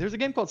 There's a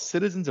game called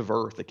Citizens of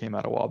Earth that came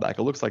out a while back.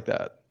 It looks like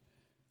that.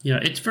 Yeah,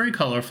 it's very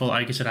colorful.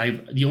 Like I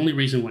said, the only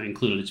reason why I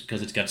included it is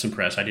because it's got some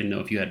press. I didn't know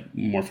if you had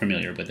more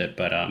familiar with it,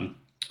 but I'm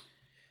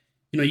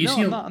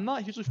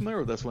not hugely familiar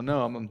with this one.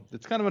 No,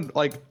 it's kind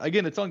of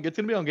again, it's going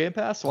to be on Game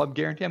Pass, so I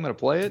guarantee I'm going to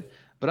play it.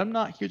 But I'm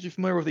not hugely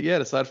familiar with it yet,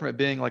 aside from it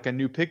being like a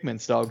new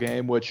Pikmin-style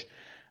game, which,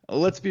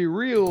 let's be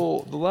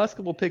real, the last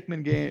couple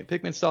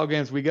Pikmin-style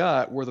games we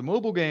got were the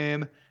mobile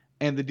game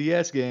and the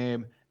DS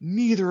game,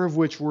 neither of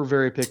which were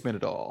very Pikmin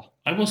at all.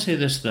 I will say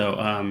this,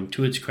 though,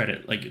 to its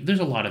credit, like, there's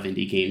a lot of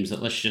indie games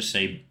that, let's just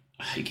say,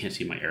 you can't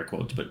see my air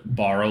quotes, but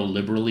borrow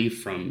liberally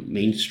from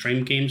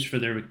mainstream games for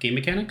their game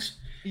mechanics.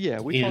 Yeah,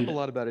 we talk a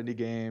lot about indie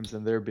games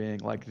and there being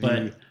like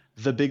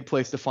the big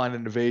place to find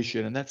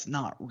innovation, and that's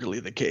not really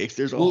the case.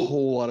 There's a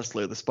whole lot of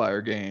Slay the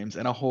Spire games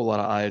and a whole lot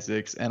of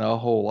Isaacs and a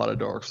whole lot of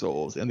Dark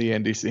Souls in the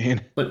indie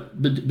scene.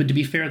 But to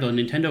be fair though,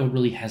 Nintendo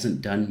really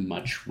hasn't done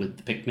much with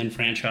the Pikmin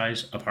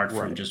franchise apart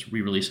from just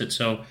re-release it.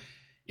 So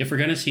if we're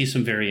going to see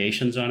some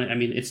variations on it, I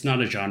mean, it's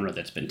not a genre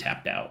that's been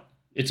tapped out.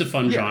 It's a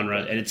fun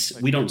genre, and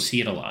we don't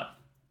see it a lot.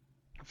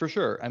 For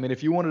sure. I mean,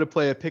 if you wanted to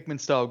play a Pikmin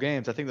style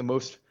games, I think the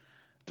most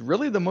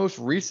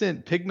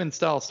recent Pikmin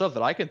style stuff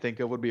that I can think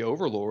of would be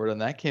Overlord,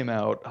 and that came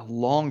out a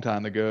long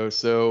time ago.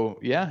 So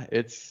yeah,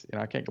 it's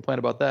I can't complain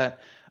about that.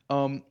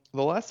 The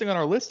last thing on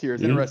our list here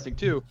is interesting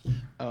too.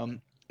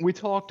 We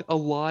talked a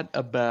lot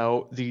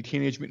about the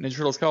Teenage Mutant Ninja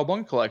Turtles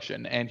Cowabunga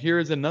collection, and here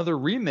is another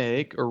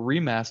remake or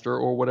remaster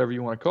or whatever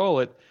you want to call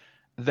it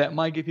that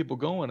might get people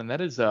going, and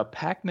that is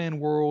Pac-Man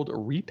World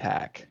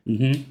Repack.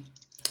 Mm-hmm.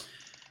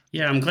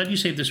 Yeah, I'm glad you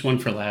saved this one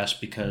for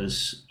last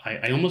because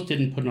I almost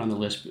didn't put it on the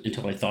list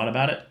until I thought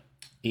about it.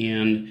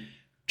 And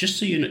just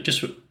so you know,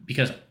 just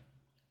because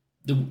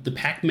the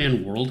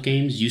Pac-Man World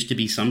games used to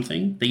be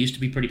something. They used to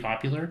be pretty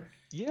popular.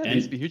 Yeah, they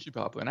used to be hugely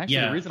popular. And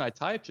actually, the reason I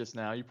typed just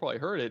now, you probably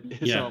heard it,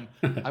 is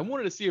I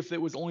wanted to see if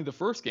it was only the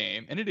first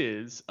game, and it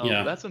is.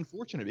 That's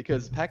unfortunate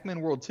because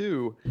Pac-Man World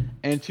 2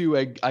 and to,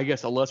 I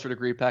guess, a lesser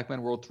degree,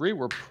 Pac-Man World 3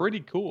 were pretty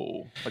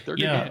cool. Like, they're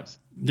good games.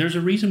 There's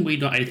a reason we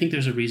don't. I think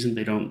there's a reason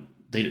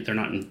they're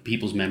not in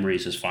people's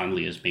memories as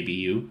fondly as maybe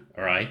you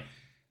or I.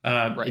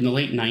 In the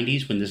late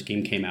 90s when this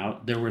game came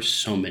out, there were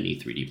so many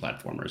 3D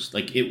platformers.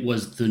 Like it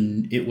was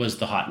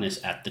the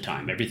hotness at the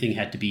time. Everything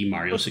had to be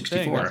Mario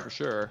 64. That's for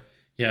sure.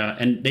 Yeah,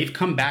 and they've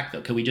come back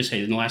though. Can we just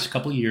say in the last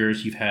couple of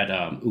years you've had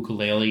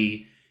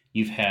Ukulele,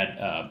 you've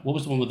had what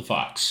was the one with the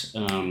fox? You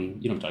know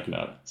what I'm talking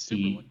about?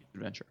 Super Lucky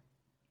Adventure.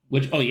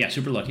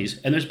 Super Luckies.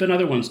 And there's been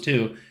other ones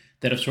too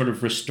that have sort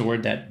of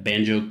restored that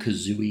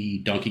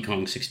Banjo-Kazooie Donkey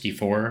Kong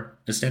 64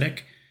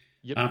 aesthetic.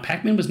 Yep.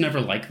 Pac-Man was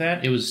never like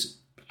that.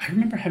 I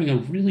remember having a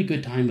really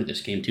good time with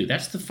this game too.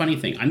 That's the funny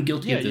thing. I'm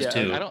guilty of this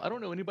too. I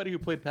don't know anybody who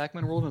played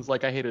Pac-Man World and was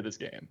like, I hated this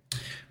game.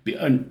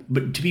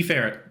 But to be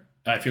fair,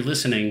 if you're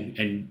listening,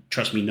 and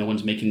trust me, no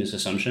one's making this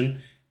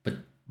assumption, but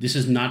this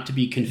is not to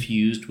be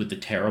confused with the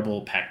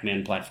terrible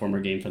Pac-Man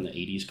platformer game from the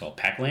 80s called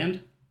Pac-Land.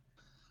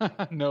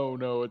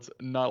 No, it's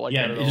not like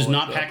that at all. It is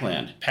not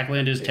Pac-Land.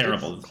 Pac-Land is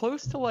terrible. It's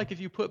close to like if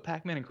you put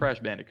Pac-Man and Crash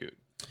Bandicoot.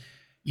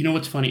 You know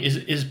what's funny?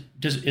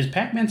 Is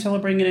Pac-Man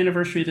celebrating an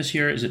anniversary this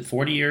year? Is it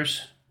 40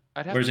 years?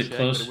 I'd have to check,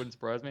 close? But it wouldn't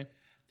surprise me.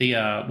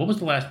 What was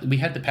the last? We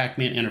had the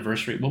Pac-Man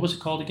anniversary. What was it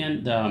called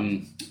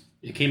again?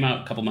 It came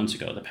out a couple months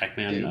ago. The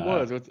Pac-Man. It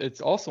was. It's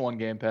also on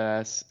Game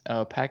Pass.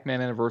 Pac-Man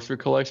Anniversary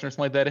Collection or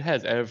something like that. It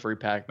has every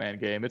Pac-Man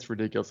game. It's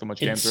ridiculous how much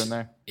games are in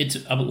there. It's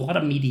a lot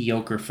of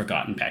mediocre,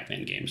 forgotten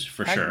Pac-Man games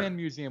for sure. Pac-Man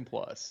Museum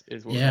Plus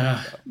is what we're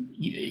talking about.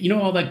 You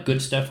know all that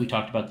good stuff we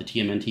talked about, the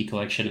TMNT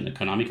collection and the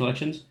Konami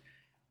collections?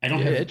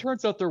 It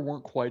turns out there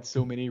weren't quite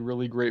so many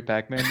really great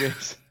Pac-Man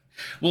games.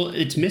 Well,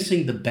 it's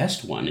missing the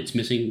best one. It's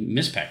missing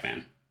Miss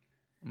Pac-Man.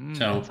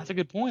 So that's a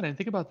good point. I didn't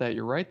think about that.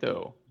 You're right,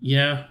 though.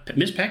 Yeah,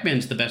 Miss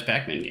Pac-Man's the best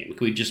Pac-Man game.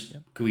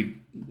 Can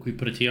we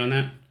put a T on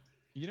that?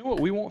 You know what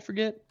we won't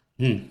forget?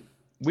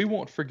 We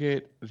won't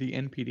forget the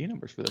NPD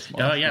numbers for this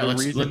month. Oh yeah,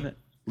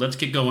 let's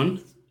get going.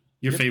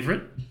 Your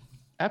favorite?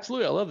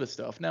 Absolutely, I love this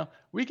stuff. Now,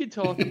 we could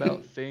talk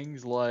about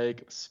things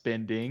like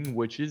spending,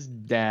 which is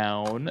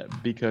down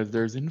because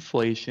there's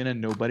inflation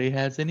and nobody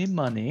has any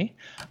money.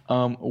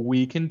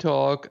 We can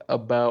talk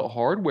about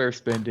hardware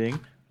spending,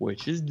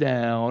 which is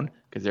down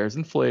because there's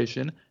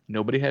inflation.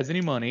 Nobody has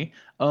any money.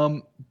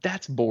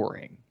 That's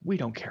boring. We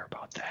don't care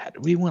about that.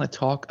 We want to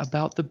talk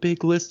about the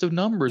big list of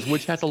numbers,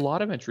 which has a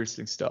lot of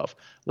interesting stuff.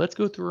 Let's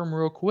go through them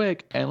real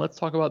quick, and let's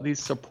talk about these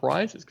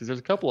surprises because there's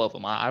a couple of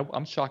them.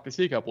 I'm shocked to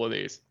see a couple of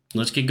these.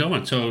 Let's get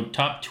going. So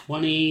top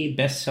 20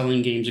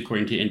 best-selling games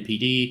according to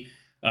NPD.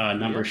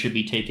 Number should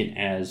be taken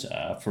as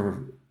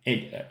for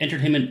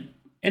entertainment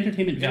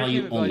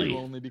value only.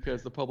 Only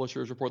because the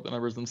publishers report the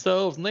numbers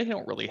themselves, and they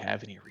don't really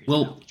have any reason.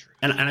 Well,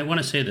 and I want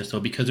to say this, though,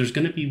 because there's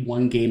going to be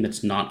one game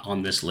that's not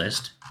on this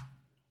list.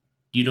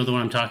 Do you know the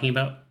one I'm talking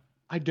about?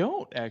 I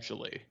don't,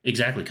 actually.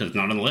 Exactly, because it's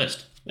not on the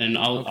list. And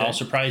I'll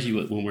surprise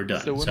you when we're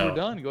done. So when we're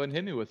done, go ahead and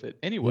hit me with it.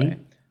 Anyway,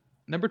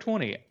 number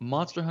 20,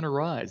 Monster Hunter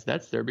Rise.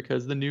 That's there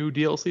because the new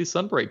DLC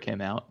Sunbreak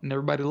came out, and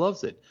everybody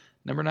loves it.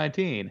 Number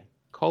 19,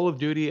 Call of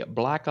Duty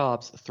Black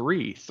Ops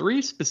 3.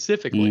 3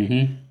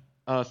 specifically.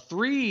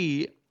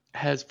 3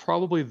 has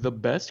probably the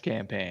best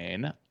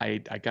campaign. I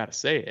gotta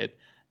say it.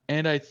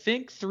 And I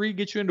think 3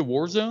 gets you into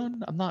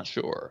Warzone. I'm not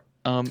sure.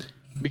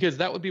 Because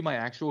that would be my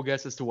actual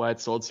guess as to why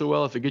it sold so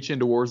well. If it gets you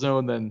into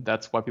Warzone, then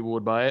that's why people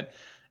would buy it.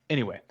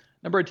 Anyway,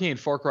 number 18,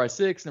 Far Cry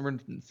 6. Number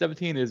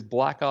 17 is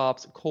Black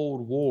Ops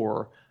Cold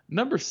War.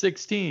 Number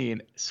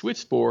 16, Switch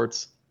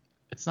Sports.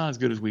 It's not as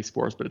good as Wii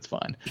Sports, but it's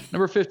fine.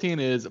 Number 15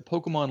 is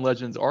Pokemon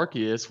Legends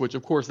Arceus, which,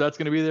 of course, that's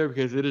going to be there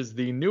because it is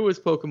the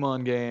newest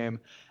Pokemon game.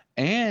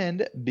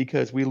 And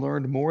because we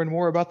learned more and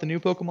more about the new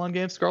Pokemon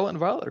games, Scarlet and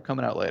Violet, are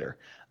coming out later.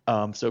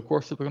 So, of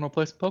course, people are going to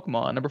play some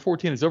Pokemon. Number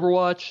 14 is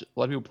Overwatch. A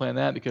lot of people playing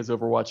that because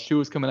Overwatch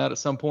 2 is coming out at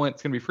some point.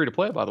 It's going to be free to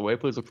play, by the way.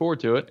 Please look forward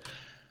to it.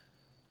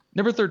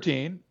 Number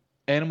 13,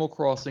 Animal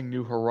Crossing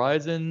New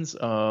Horizons.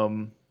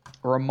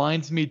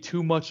 Reminds me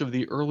too much of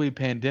the early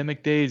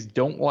pandemic days.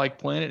 Don't like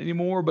playing it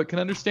anymore, but can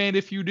understand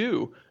if you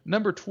do.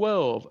 Number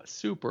 12,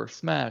 Super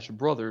Smash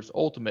Bros.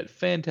 Ultimate.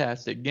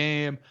 Fantastic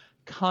game.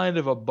 Kind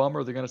of a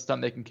bummer they're going to stop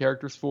making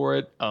characters for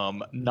it.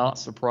 Not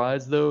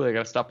surprised, though. They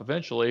got to stop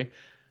eventually.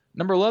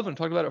 Number 11,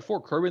 talked about it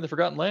before, Kirby and the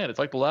Forgotten Land. It's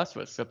like The Last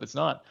of Us, except it's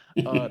not.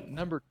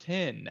 Number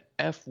 10,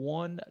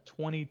 F1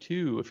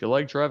 22. If you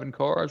like driving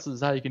cars, this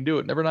is how you can do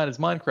it. Number 9 is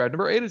Minecraft.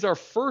 Number 8 is our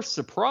first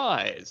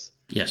surprise.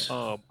 Yes.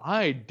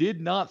 I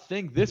did not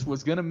think this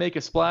was going to make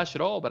a splash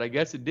at all, but I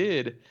guess it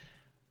did.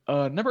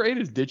 Number 8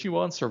 is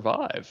Digimon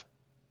Survive.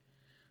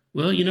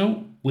 Well,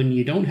 when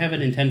you don't have a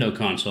Nintendo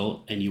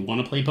console and you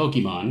want to play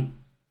Pokemon,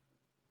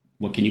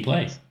 what can you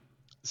play?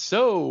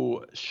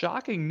 So,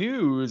 shocking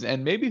news,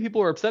 and maybe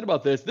people are upset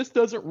about this. This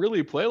doesn't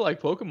really play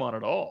like Pokemon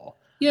at all.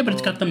 Yeah, but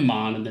it's got the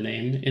Mon in the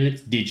name, and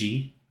it's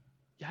Digi.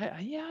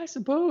 Yeah, I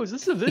suppose.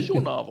 This is a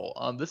visual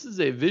novel. This is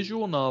a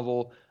visual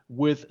novel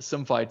with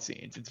some fight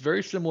scenes. It's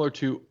very similar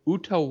to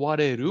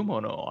Utaware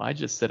Rumono. I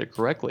just said it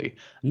correctly.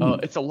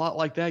 It's a lot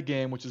like that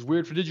game, which is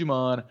weird for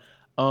Digimon.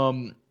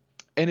 And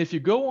if you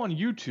go on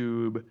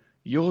YouTube,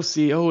 you'll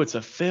see, it's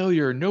a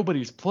failure.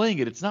 Nobody's playing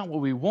it. It's not what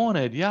we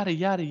wanted. Yada,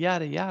 yada,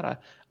 yada, yada.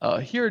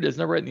 Here it is.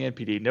 Number 8 in the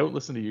NPD. Don't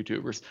listen to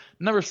YouTubers.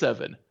 Number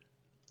 7,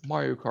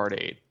 Mario Kart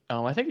 8.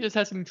 I think it just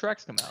has some new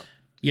tracks come out.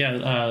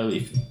 Yeah,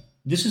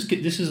 this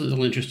is a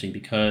little interesting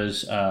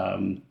because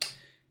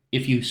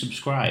if you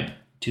subscribe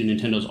to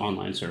Nintendo's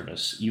online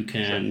service, you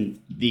can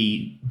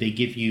they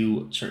give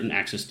you certain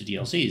access to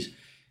DLCs.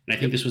 And I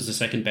think this was the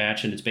second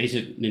batch, and it's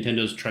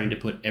Nintendo's trying to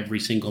put every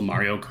single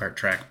Mario Kart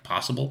track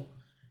possible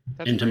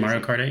into crazy.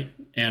 Mario Kart 8.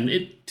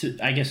 And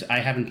I guess I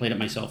haven't played it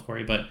myself,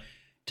 Corey, but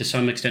to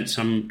some extent,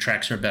 some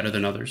tracks are better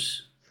than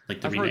others,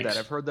 like the remakes.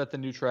 I've heard that the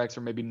new tracks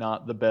are maybe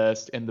not the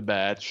best in the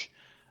batch,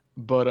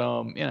 but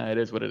it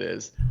is what it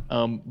is.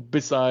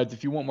 Besides,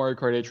 if you want Mario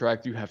Kart 8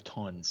 tracks, you have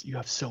tons. You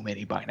have so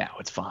many by now.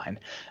 It's fine.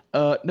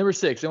 Number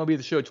 6, MLB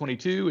The Show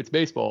 22. It's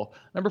baseball.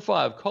 Number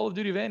 5, Call of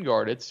Duty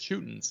Vanguard. It's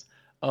shootings.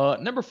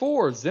 Number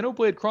 4,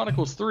 Xenoblade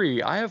Chronicles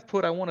 3. I have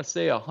put, I want to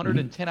say,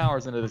 110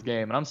 hours into this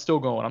game, and I'm still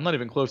going. I'm not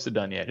even close to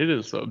done yet. It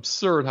is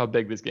absurd how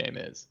big this game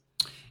is.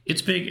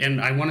 It's big,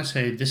 and I want to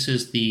say this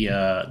is the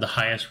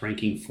highest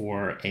ranking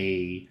for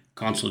a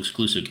console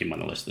exclusive game on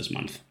the list this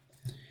month.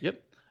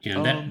 Yep.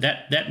 And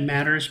that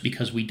matters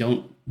because we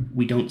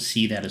don't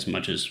see that as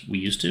much as we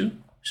used to.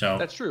 So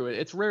that's true.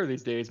 It's rare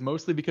these days,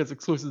 mostly because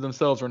exclusives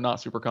themselves are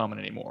not super common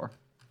anymore.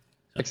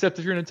 Except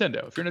if you're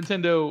Nintendo. If you're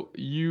Nintendo,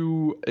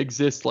 you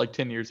exist like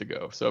 10 years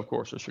ago. So, of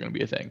course, there's going to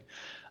be a thing.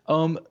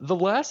 The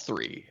last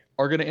 3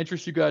 are going to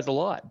interest you guys a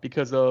lot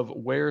because of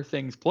where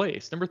things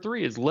place. Number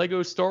 3 is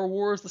Lego Star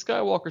Wars The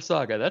Skywalker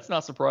Saga. That's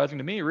not surprising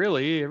to me,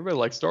 really. Everybody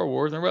likes Star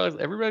Wars. And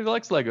everybody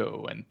likes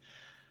Lego. And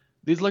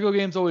these Lego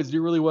games always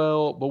do really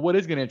well. But what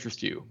is going to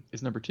interest you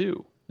is number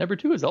 2. Number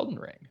 2 is Elden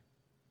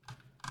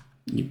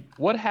Ring.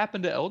 What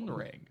happened to Elden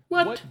Ring?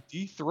 What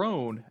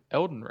dethroned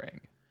Elden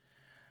Ring?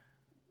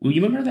 Well,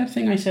 you remember that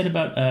thing I said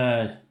about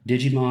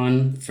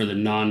Digimon for the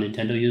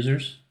non-Nintendo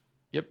users?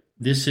 Yep.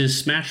 This is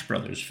Smash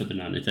Brothers for the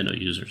non-Nintendo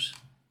users.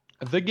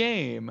 The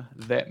game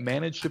that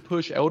managed to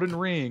push Elden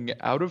Ring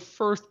out of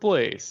first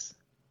place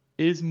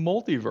is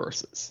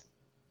Multiverses.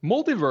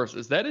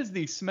 Multiverses, that is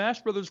the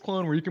Smash Brothers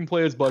clone where you can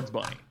play as Bugs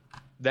Bunny.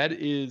 That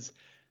is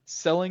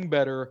selling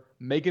better,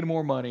 making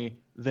more money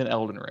than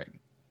Elden Ring.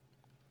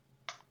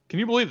 Can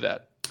you believe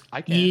that?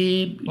 I can't.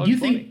 Yeah, you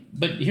think?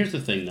 But here's the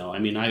thing, though. I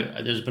mean,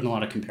 there's been a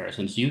lot of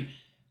comparisons.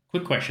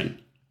 Quick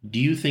question: do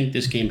you think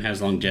this game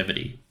has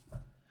longevity?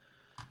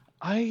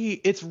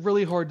 It's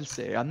really hard to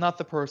say. I'm not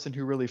the person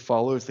who really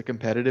follows the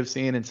competitive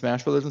scene in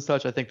Smash Brothers and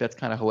such. I think that's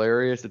kind of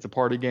hilarious. It's a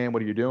party game.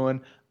 What are you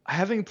doing?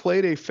 Having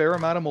played a fair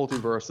amount of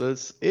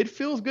Multiverses, it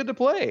feels good to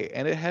play,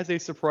 and it has a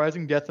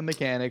surprising depth of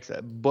mechanics,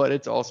 but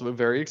it's also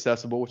very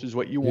accessible, which is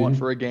what you want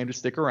for a game to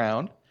stick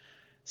around.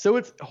 So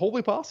it's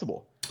wholly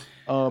possible.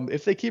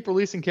 If they keep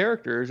releasing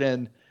characters,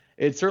 and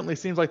it certainly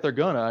seems like they're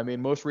gonna. I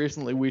mean, most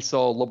recently we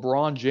saw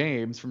LeBron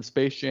James from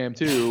Space Jam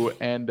 2,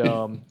 and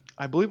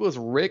I believe it was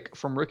Rick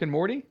from Rick and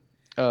Morty.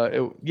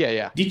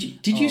 Yeah.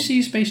 Did you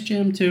see Space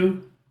Jam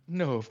 2?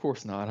 No, of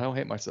course not. I don't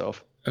hate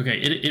myself.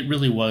 Okay, it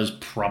really was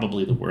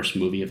probably the worst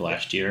movie of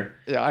last year.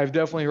 Yeah, I've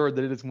definitely heard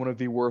that it is one of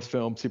the worst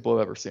films people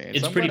have ever seen.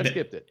 It's pretty bad. I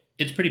skipped it.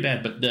 It's pretty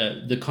bad, but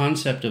the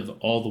concept of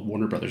all the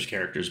Warner Brothers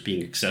characters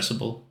being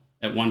accessible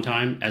at one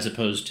time, as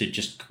opposed to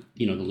just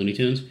the Looney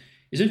Tunes,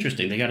 is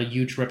interesting. They got a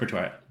huge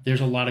repertoire.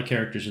 There's a lot of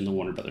characters in the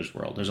Warner Brothers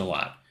world. There's a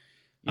lot.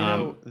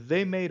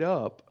 They made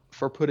up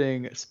for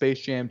putting Space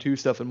Jam 2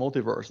 stuff in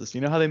Multiverses.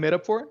 You know how they made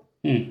up for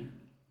it?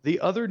 The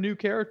other new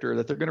character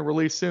that they're going to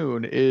release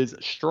soon is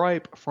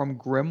Stripe from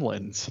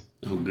Gremlins.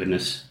 Oh,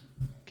 goodness.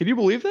 Can you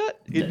believe that?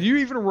 Do you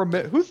even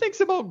remember? Who thinks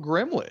about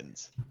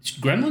Gremlins?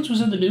 Gremlins was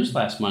in the news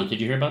last month.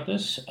 Did you hear about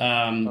this?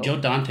 Joe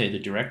Dante, the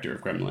director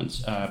of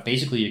Gremlins,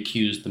 basically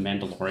accused The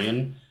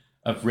Mandalorian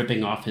of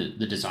ripping off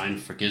the design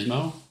for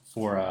Gizmo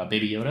for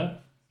Baby Yoda.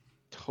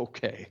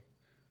 Okay.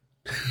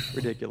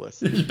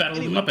 Ridiculous. It was Battle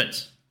of the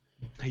Muppets.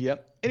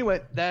 Yep.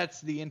 Anyway,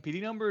 that's the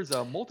NPD numbers.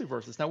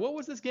 Multiverses. Now, what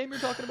was this game you're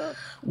talking about?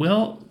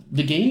 Well,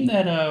 the game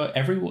that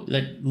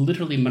that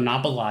literally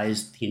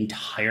monopolized the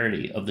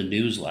entirety of the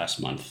news last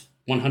month,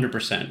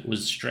 100%,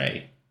 was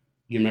Stray.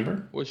 You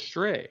remember? Was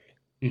Stray.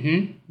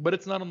 Mm-hmm. But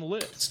it's not on the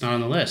list. It's not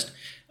on the list.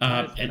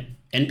 And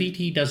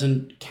NBT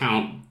doesn't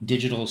count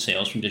digital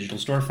sales from digital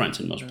storefronts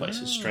in most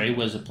places. Stray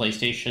was a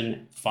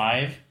PlayStation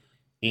 5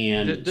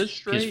 and does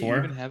Stray PS4.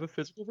 even have a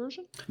physical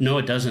version? No,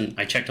 it doesn't.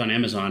 I checked on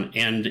Amazon,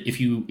 and if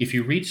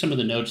you read some of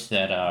the notes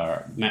that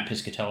Matt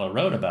Piscatella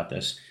wrote about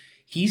this,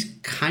 he's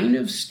kind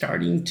of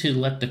starting to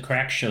let the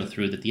cracks show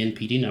through that the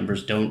NPD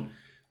numbers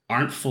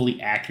aren't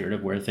fully accurate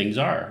of where things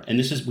are. And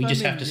this is we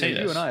have to say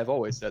this. You and I have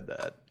always said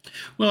that.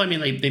 Well, I mean,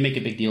 they make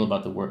a big deal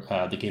about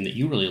the game that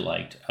you really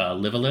liked,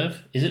 Live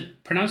Alive. Is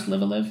it pronounced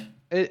Live Alive?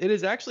 It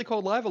is actually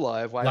called Live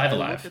Alive. Live I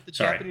Alive. looked at the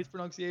Sorry. Japanese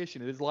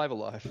pronunciation. It is Live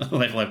Alive.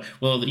 Live Alive.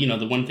 Well,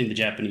 the one thing the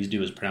Japanese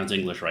do is pronounce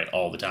English right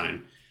all the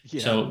time.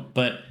 Yeah. So,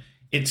 but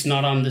it's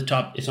not on the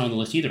top. It's not on the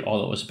list either.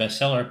 Although it was a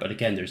bestseller, but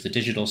again, there's the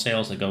digital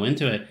sales that go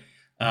into it.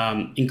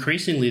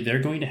 Increasingly, they're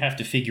going to have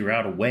to figure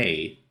out a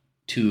way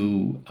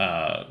to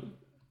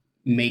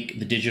make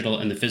the digital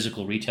and the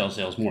physical retail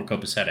sales more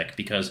copacetic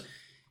because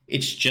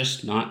it's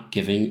just not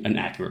giving an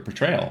accurate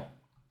portrayal.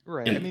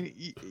 Right. And, I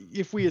mean,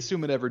 if we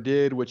assume it ever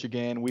did, which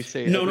again we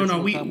say no,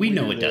 we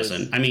know do it this,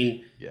 doesn't. I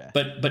mean, yeah.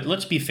 But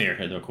let's be fair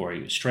here, though,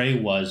 Corey. Stray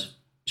was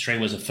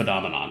a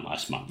phenomenon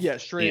last month. Yeah,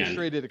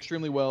 Stray did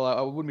extremely well. I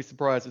wouldn't be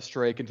surprised if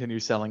Stray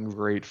continues selling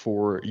great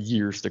for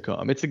years to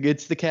come. It's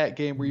the cat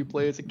game where you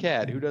play as a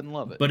cat. Who doesn't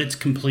love it? But it's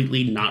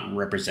completely not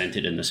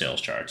represented in the sales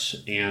charts,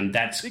 and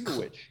that's Speaking of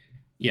which,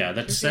 yeah,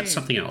 that's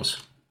something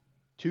else.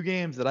 2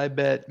 games that I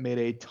bet made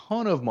a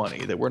ton of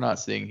money that we're not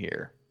seeing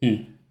here.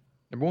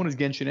 Number 1 is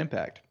Genshin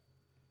Impact.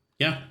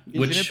 Yeah,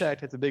 Genshin Impact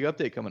has a big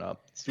update coming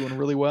up. It's doing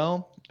really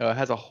well.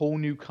 Has a whole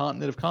new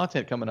continent of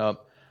content coming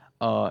up.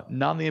 Not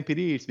in the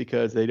NPDs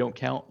because they don't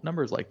count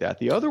numbers like that.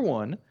 The other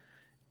one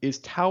is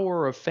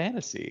Tower of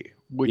Fantasy,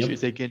 which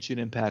is a Genshin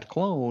Impact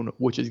clone,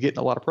 which is getting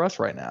a lot of press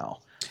right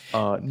now.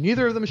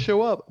 Neither of them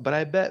show up, but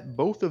I bet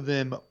both of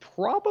them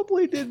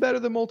probably did better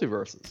than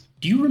Multiverses.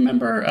 Do you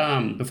remember,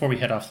 before we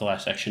head off the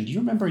last section, do you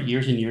remember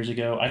years and years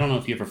ago, I don't know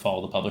if you ever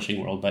follow the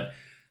publishing world, but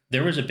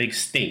there was a big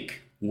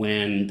stink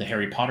when the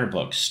Harry Potter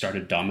books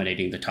started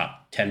dominating the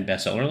top 10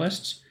 bestseller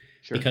lists.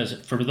 Sure. Because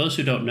for those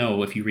who don't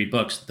know, if you read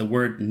books, the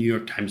word New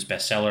York Times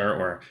bestseller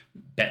or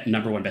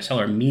number 1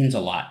 bestseller means a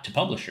lot to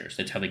publishers.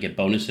 That's how they get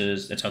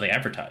bonuses. That's how they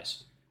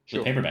advertise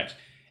with paperbacks.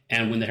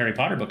 And when the Harry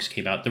Potter books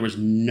came out, there was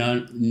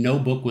no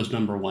book was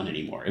number 1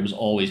 anymore. It was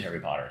always Harry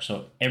Potter.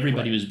 So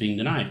everybody was being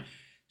denied.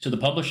 So the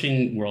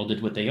publishing world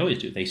did what they always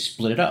do. They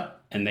split it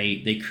up and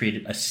they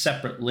created a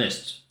separate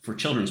list for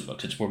children's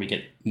books. It's where we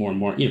get more and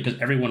more, because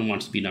everyone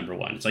wants to be number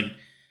 1. It's like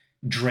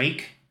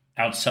Drake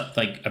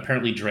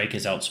apparently Drake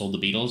has outsold the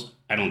Beatles.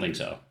 I don't think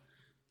so.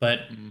 But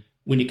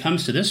when it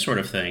comes to this sort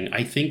of thing,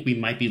 I think we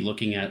might be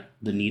looking at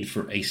the need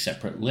for a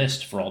separate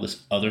list for all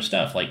this other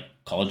stuff, like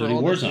Call of Duty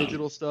Warzone. All this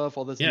digital stuff,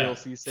 all this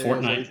DLC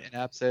sales, all these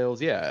in-app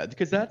sales. Yeah,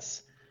 because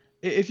that's,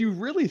 if you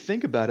really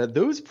think about it,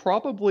 those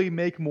probably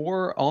make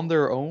more on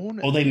their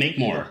own. Oh, they make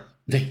more.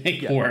 They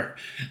make more.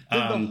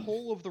 Than the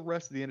whole of the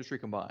rest of the industry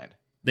combined.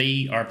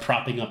 They are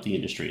propping up the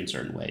industry in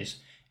certain ways.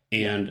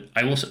 And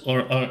I will,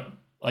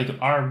 like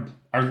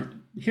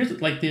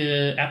here's like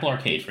the Apple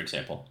Arcade, for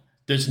example.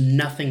 There's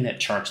nothing that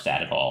charts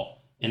that at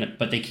all,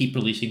 but they keep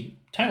releasing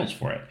titles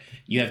for it.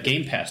 You have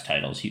Game Pass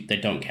titles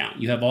that don't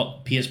count. You have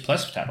all PS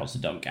Plus titles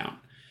that don't count.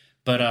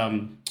 But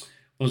what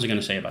was I going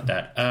to say about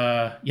that?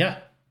 I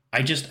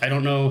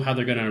don't know how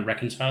they're going to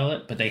reconcile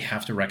it, but they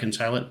have to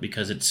reconcile it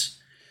because it's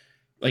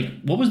like,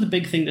 what was the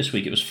big thing this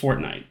week? It was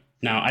Fortnite.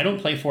 Now, I don't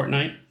play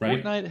Fortnite,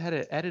 right?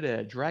 Fortnite added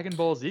a Dragon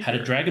Ball Z. Had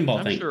a Dragon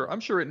Ball thing. I'm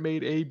sure it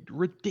made a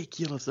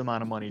ridiculous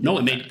amount of money. No,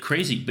 it made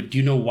crazy. But do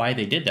you know why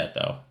they did that,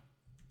 though?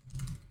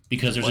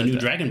 Because there's a new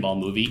Dragon Ball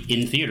movie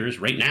in theaters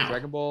right now.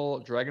 Dragon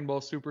Ball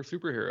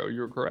Superhero.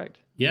 You were correct.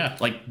 Yeah,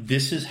 like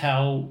this is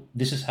how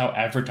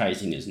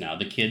advertising is now.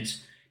 The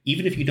kids,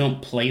 even if you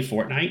don't play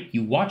Fortnite,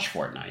 you watch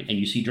Fortnite and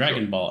you see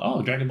Dragon Ball.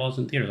 Oh, Dragon Ball's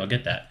in theaters. I'll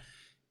get that.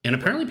 And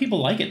apparently people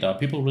like it, though.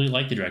 People really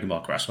like the Dragon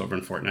Ball crossover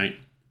in Fortnite.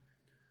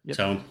 Yep.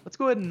 So let's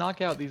go ahead and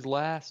knock out these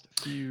last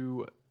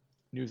few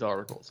news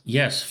articles.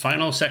 Yes,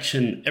 final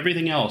section.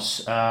 Everything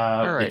else.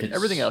 All right,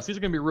 everything else. These are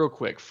going to be real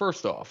quick.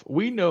 First off,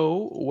 we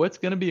know what's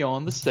going to be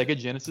on the Sega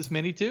Genesis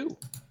Mini 2.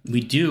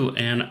 We do,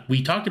 and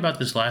we talked about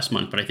this last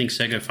month, but I think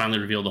Sega finally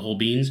revealed the whole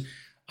beans.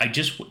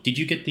 Did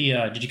you get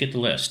the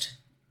list?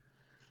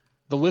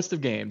 The list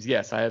of games.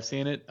 Yes, I have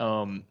seen it.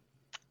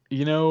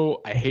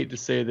 I hate to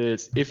say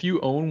this. If you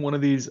own one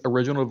of these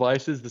original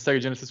devices, the Sega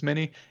Genesis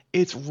Mini,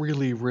 it's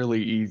really,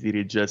 really easy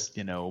to just,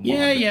 But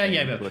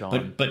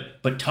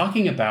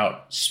talking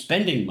about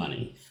spending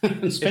money,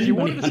 if you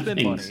want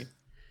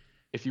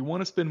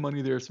to spend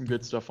money, there's some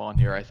good stuff on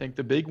here. I think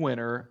the big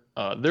winner,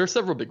 there are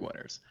several big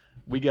winners.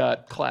 We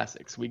got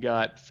classics. We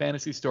got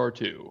Phantasy Star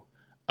 2.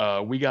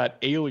 We got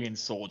Alien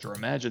Soldier.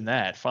 Imagine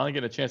that. Finally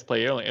getting a chance to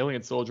play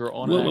Alien Soldier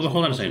on an Well, actual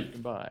hold on a console second. you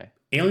can buy.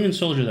 Alien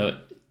Soldier, though,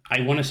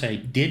 I want to say,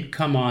 did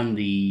come on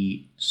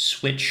the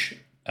Switch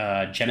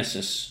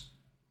Genesis.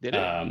 Did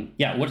it?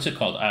 Yeah, what's it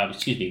called?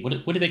 Excuse me.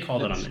 What do they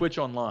call it on Switch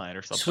Online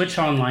or something? Switch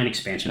Online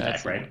expansion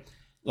That's pack, right?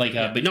 Like,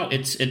 but no,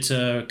 it's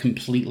a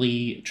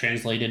completely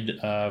translated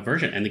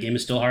version, and the game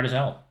is still hard as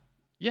hell.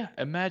 Yeah,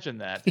 imagine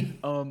that.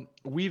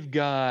 We've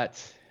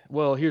got,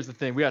 well, here's the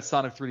thing. We got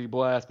Sonic 3D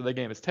Blast, but that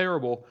game is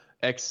terrible,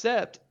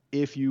 except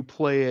if you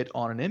play it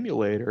on an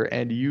emulator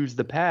and use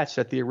the patch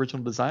that the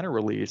original designer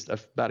released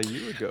about a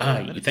year ago.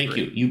 Thank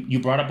you. You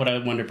brought up what I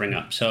wanted to bring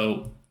up.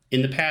 So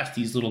in the past,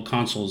 these little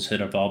consoles that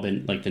have all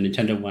been like the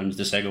Nintendo ones,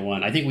 the Sega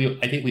one. I think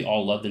we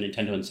all love the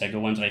Nintendo and Sega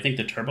ones, and I think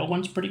the Turbo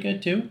one's pretty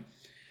good too.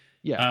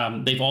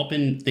 Yeah. They've all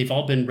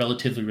been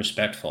relatively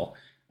respectful.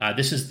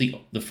 This is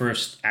the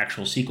first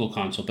actual sequel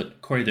console,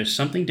 but Corey, there's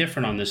something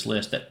different on this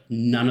list that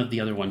none of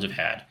the other ones have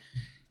had,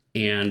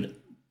 and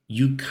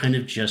you kind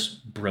of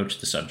just broached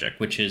the subject,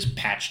 which is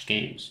patched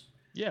games.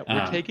 Yeah,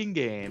 we're taking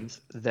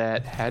games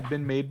that had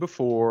been made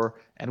before,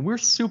 and we're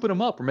souping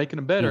them up. We're making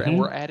them better, and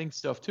we're adding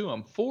stuff to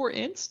them. For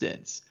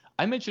instance,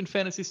 I mentioned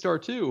Phantasy Star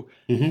 2.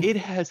 It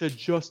has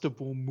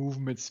adjustable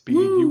movement speed.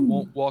 You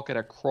won't walk at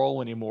a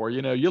crawl anymore.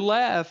 You know, you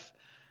laugh.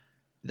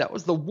 That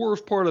was the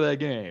worst part of that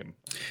game.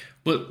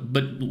 But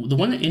the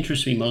one that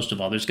interests me most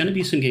of all, there's going to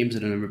be some games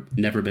that have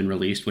never been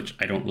released, which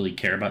I don't really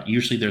care about.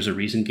 Usually there's a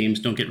reason games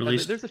don't get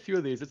released. There's a few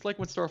of these. It's like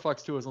when Star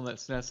Fox 2 was on that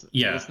SNES,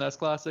 yeah. the SNES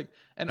Classic,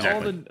 and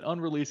exactly. all the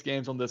unreleased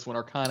games on this one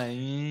are kind of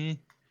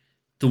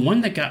The one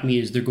that got me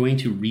is they're going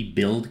to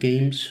rebuild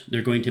games.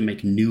 They're going to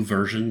make new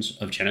versions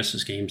of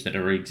Genesis games that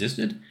already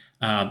existed.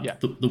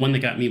 The one that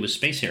got me was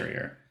Space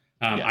Harrier.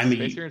 I'm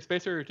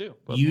Space Harrier 2.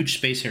 Huge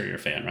Space Harrier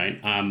fan,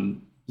 right?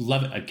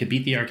 Love it. I could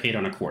beat the arcade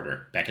on a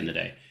quarter back in the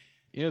day.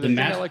 You know, the thing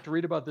I like to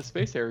read about the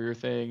Space Harrier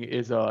thing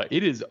is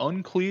it is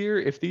unclear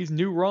if these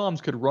new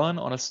ROMs could run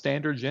on a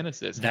standard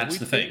Genesis. That's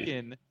the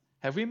thing.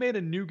 Have we made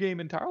a new game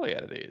entirely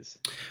out of these?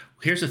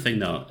 Here's the thing,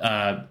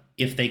 though.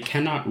 If they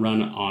cannot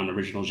run on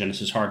original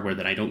Genesis hardware,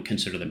 then I don't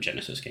consider them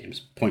Genesis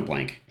games, point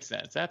blank. Makes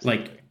sense,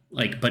 absolutely.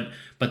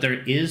 But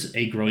there is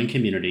a growing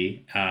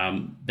community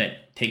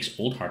that takes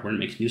old hardware and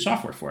makes new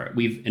software for it.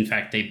 In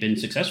fact, they've been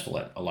successful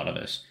at a lot of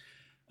this.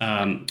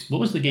 What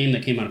was the game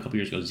that came out a couple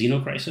years ago?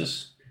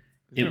 Xenocrisis?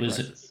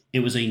 It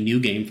was a new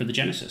game for the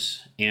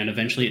Genesis, and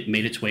eventually it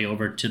made its way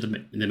over to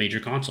the major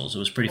consoles. It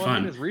was pretty fun. I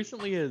mean, as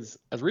recently as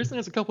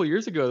a couple of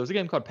years ago, there was a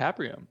game called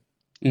Paprium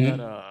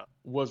that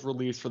was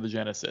released for the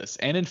Genesis.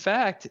 And in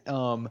fact,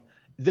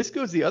 this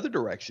goes the other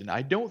direction.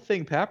 I don't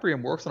think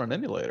Paprium works on an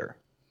emulator.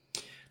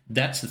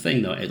 That's the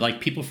thing, though. Like,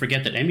 people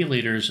forget that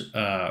emulators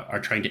are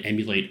trying to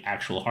emulate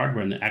actual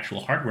hardware, and the actual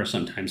hardware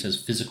sometimes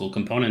has physical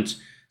components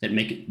that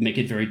make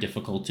it very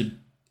difficult to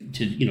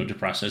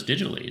process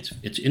digitally.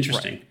 It's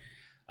interesting. Right.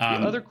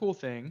 The other cool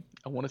thing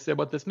I want to say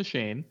about this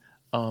machine,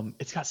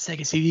 it's got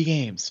Sega CD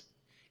games.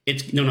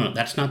 No,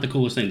 that's not the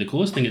coolest thing. The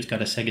coolest thing, it's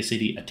got a Sega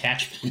CD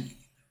attachment.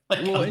 Like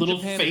a little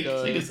fake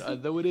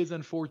Sega. Though it is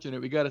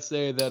unfortunate, we got to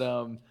say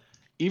that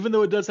even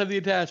though it does have the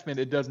attachment,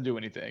 it doesn't do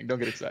anything. Don't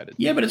get excited.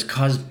 Yeah, but it's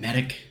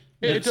cosmetic.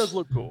 It does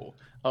look cool.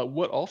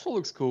 What also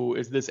looks cool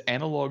is this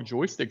analog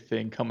joystick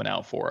thing coming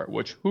out for it,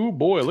 which, oh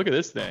boy, look at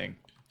this thing.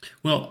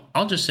 Well,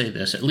 I'll just say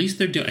this. At least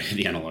they're doing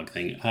the analog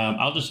thing.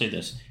 I'll just say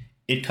this.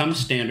 It comes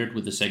standard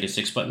with the Sega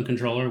 6-button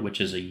controller,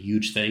 which is a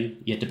huge thing.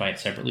 You had to buy it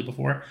separately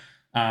before.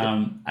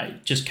 I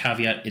just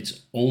caveat,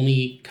 it's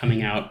only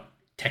coming out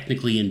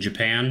technically in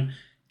Japan.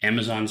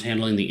 Amazon's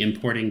handling the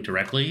importing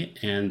directly,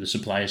 and the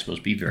supply is supposed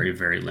to be very,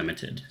 very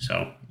limited.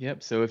 So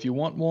if you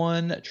want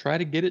one, try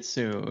to get it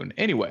soon.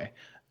 Anyway,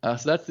 so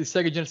that's the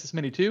Sega Genesis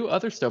Mini 2.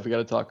 Other stuff we got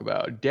to talk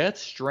about. Death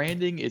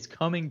Stranding is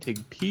coming to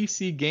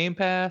PC Game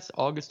Pass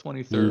August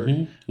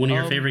 23rd. One of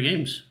your favorite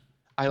games.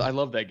 I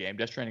love that game.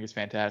 Death Stranding is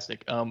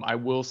fantastic. I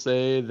will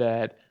say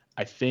that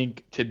I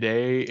think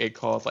today it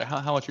costs, like,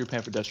 how much are you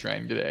paying for Death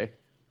Stranding today?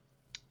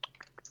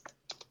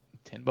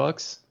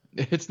 $10?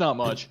 It's not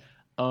much.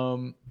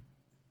 No,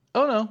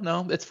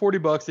 it's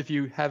 $40 if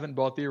you haven't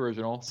bought the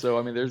original. So,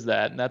 I mean, there's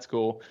that, and that's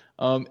cool.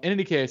 In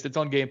any case, it's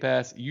on Game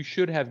Pass. You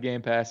should have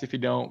Game Pass. If you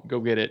don't, go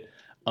get it.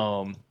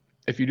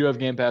 If you do have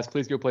Game Pass,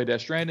 please go play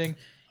Death Stranding.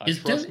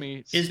 Trust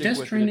me, is Death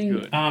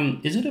Stranding,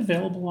 is it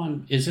available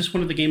on, is this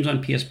one of the games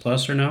on PS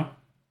Plus or no?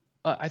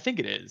 I think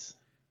it is.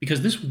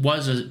 Because this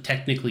was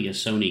technically a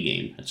Sony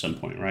game at some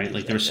point, right?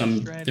 Like there was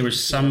something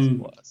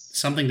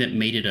that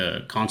made it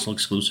a console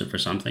exclusive or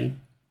something.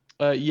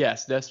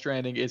 Yes, Death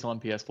Stranding is on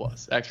PS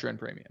Plus, Extra and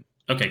Premium.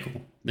 Okay, cool.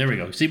 There we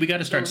go. See, we got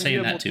to start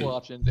saying that too.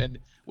 Options, and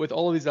with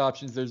all of these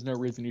options, there's no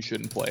reason you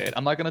shouldn't play it.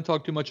 I'm not going to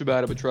talk too much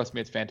about it, but trust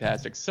me, it's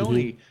fantastic.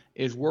 Sony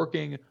is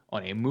working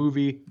on a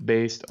movie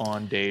based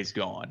on Days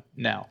Gone.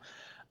 Now,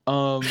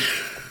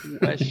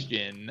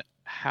 question.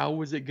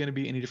 How is it going to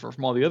be any different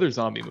from all the other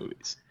zombie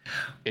movies?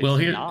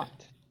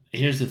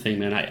 Here's the thing,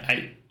 man.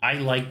 I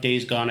like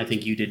Days Gone. I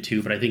think you did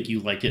too, but I think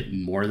you liked it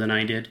more than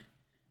I did.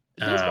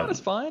 Days Gone is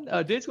fine.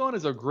 Days Gone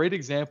is a great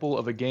example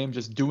of a game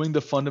just doing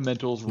the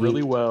fundamentals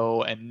really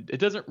well, and it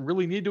doesn't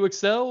really need to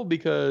excel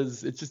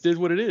because it just is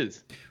what it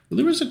is. Well,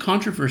 there was a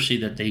controversy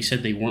that they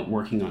said they weren't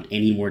working on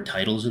any more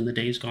titles in the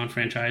Days Gone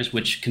franchise,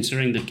 which,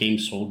 considering the game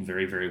sold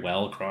very, very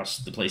well across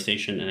the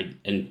PlayStation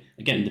and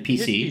again, the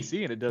PC. It's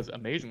PC, and it does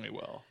amazingly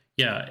well.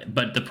 Yeah,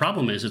 but the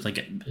problem is, it's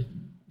like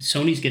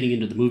Sony's getting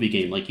into the movie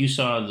game. Like you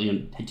saw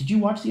did you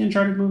watch the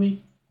Uncharted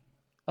movie?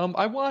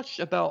 I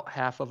watched about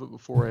half of it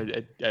before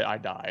I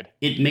died.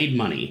 It made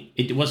money.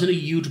 It wasn't a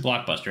huge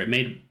blockbuster. It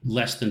made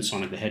less than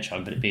Sonic the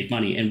Hedgehog, but it made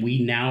money. And we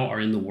now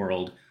are in the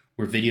world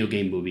where video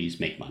game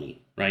movies make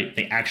money, right?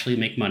 They actually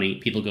make money.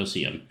 People go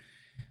see them.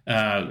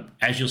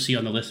 As you'll see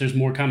on the list, there's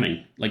more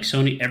coming. Like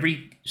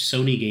every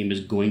Sony game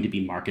is going to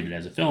be marketed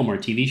as a film or a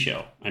TV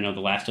show. I know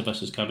The Last of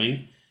Us is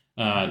coming.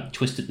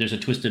 There's a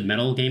Twisted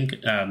Metal game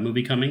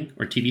movie coming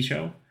or TV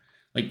show.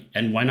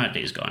 And why not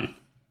Days Gone?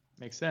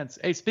 Makes sense.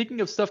 Hey, speaking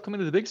of stuff coming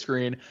to the big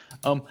screen,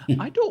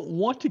 I don't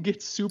want to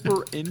get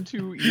super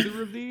into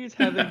either of these,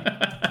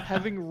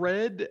 having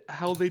read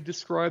how they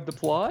describe the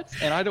plots,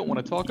 and I don't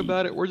want to talk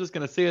about it. We're just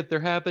going to say that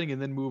they're happening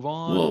and then move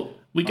on. Well,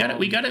 we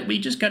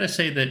just got to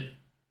say that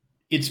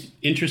it's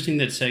interesting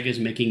that Sega is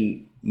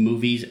making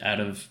movies out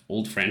of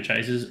old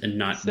franchises and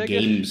not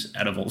games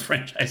out of old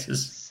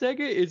franchises. Sega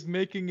is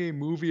making a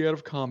movie out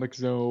of Comic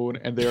Zone,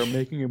 and they are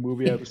making a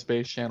movie out of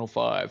Space Channel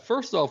 5.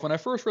 First off, when I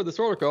first read this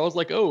article, I was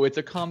like, oh, it's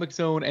a Comic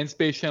Zone and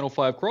Space Channel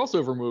 5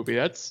 crossover movie.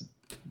 That's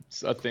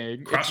a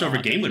thing.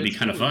 Crossover game would be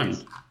kind of fun.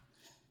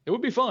 It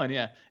would be fun,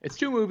 yeah. It's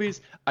 2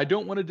 movies. I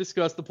don't want to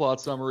discuss the plot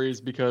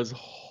summaries because...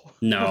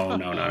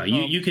 No.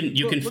 You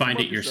can find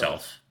it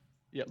yourself.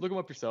 Yeah, look them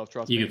up yourself.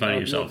 Trust me. You can find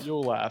it yourself.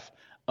 You'll laugh.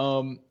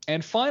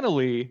 And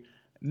finally,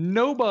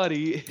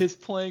 nobody is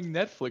playing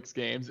Netflix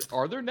games.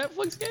 Are there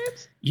Netflix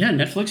games? Yeah,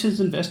 Netflix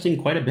is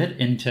investing quite a bit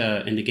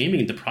into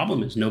gaming. The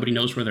problem is nobody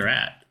knows where they're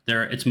at.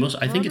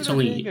 I think it's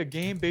only a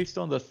game based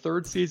on the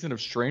 3rd season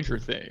of Stranger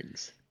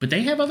Things. But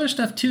they have other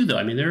stuff too, though.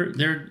 I mean,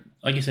 they're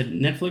like I said,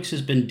 Netflix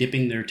has been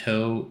dipping their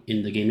toe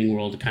in the gaming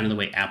world kind of the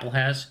way Apple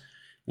has,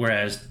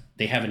 whereas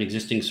they have an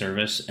existing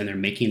service and they're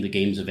making the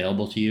games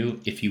available to you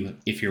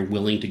if you're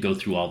willing to go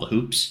through all the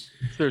hoops.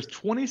 There's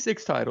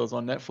 26 titles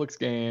on Netflix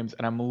games,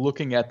 and I'm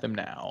looking at them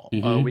now.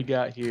 Mm-hmm. We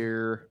got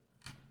here.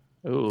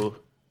 No,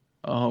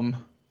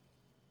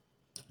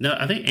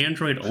 I think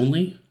Android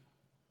only.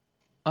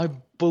 I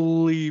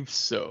believe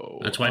so.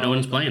 That's why no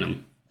one's playing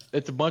them.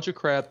 It's a bunch of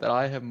crap that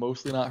I have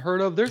mostly not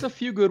heard of. There's a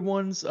few good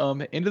ones.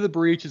 Into the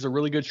Breach is a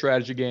really good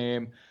strategy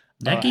game.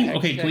 That game,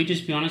 okay, can we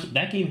just be honest?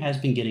 That game has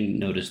been getting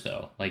noticed,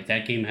 though. Like,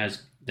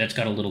 that's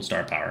got a little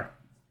star power.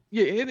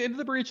 Yeah, Into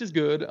the Breach is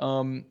good.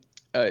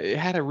 It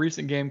had a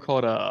recent game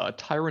called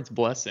Tyrant's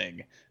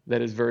Blessing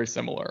that is very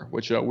similar,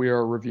 which we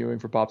are reviewing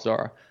for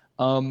PopZara.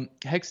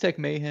 Hextech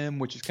Mayhem,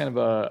 which is kind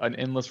of an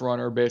endless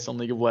runner based on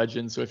League of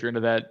Legends. So if you're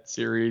into that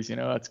series,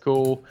 that's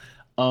cool.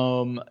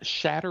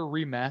 Shatter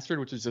Remastered,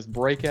 which is just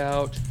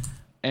Breakout.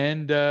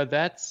 And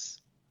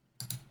that's...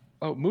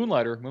 Oh,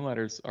 Moonlighter.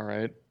 Moonlighter's all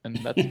right. And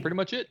that's pretty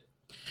much it.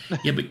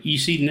 Yeah, but you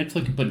see,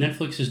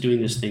 Netflix is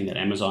doing this thing that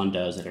Amazon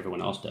does that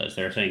everyone else does.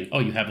 They're saying, oh,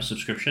 you have a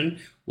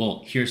subscription?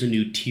 Well, here's a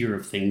new tier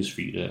of things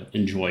for you to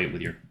enjoy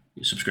with your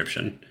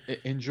subscription.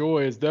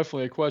 Enjoy is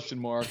definitely a question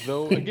mark.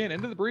 Though, again,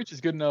 Into the Breach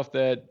is good enough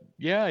that,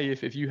 yeah,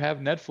 if you have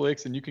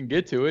Netflix and you can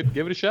get to it,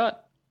 give it a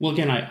shot. Well,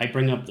 again, I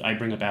bring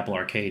up Apple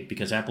Arcade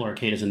because Apple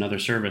Arcade is another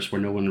service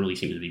where no one really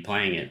seems to be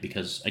playing it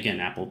because, again,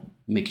 Apple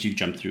makes you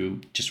jump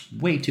through just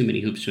way too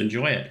many hoops to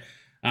enjoy it.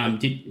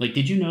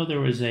 Did you know there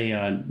was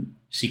a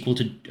sequel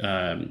to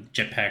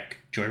Jetpack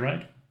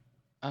Joyride?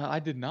 I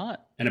did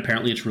not. And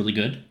apparently it's really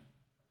good.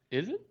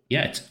 Is it?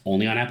 Yeah, it's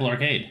only on Apple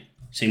Arcade.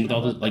 Same with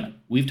all the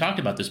we've talked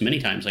about this many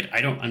times. Like,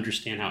 I don't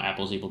understand how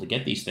Apple's able to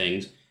get these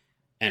things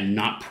and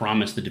not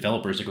promise the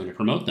developers are going to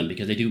promote them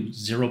because they do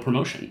zero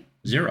promotion.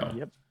 Zero.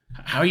 Yep.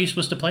 How are you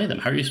supposed to play them?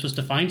 How are you supposed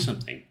to find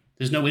something?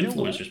 There's no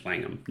influencers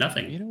playing them.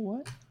 Nothing. You know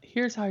what?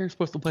 Here's how you're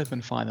supposed to play them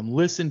and find them.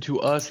 Listen to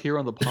us here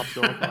on the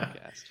PopZara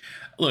podcast.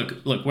 Look,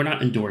 we're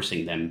not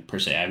endorsing them per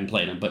se. I haven't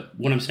played them, but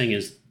what I'm saying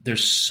is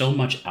there's so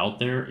much out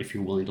there if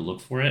you're willing to look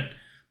for it.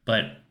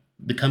 But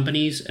the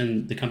companies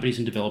and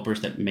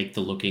developers that make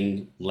the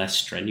looking less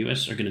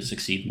strenuous are going to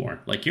succeed more.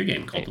 Like your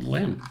game, Cult of the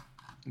Lamb.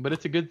 But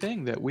it's a good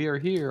thing that we are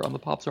here on the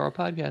PopZara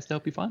podcast to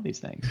help you find these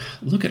things.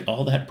 Look at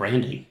all that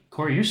branding.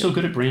 Corey, you're so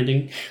good at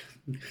branding.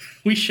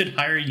 We should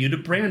hire you to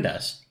brand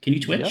us. Can you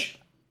Twitch?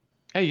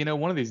 Yep. Hey,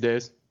 one of these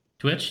days.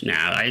 Twitch? Nah,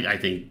 I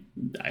think,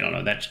 I don't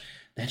know.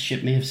 That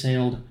ship may have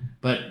sailed.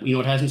 But you know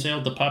what hasn't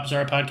sailed? The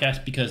PopZara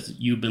podcast, because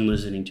you've been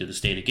listening to The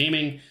State of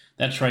Gaming.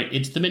 That's right.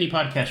 It's the mini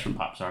podcast from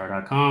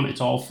PopZara.com.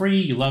 It's all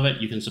free. You love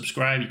it. You can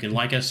subscribe. You can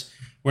like us.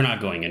 We're not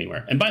going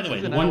anywhere. And by the way,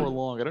 it's an hour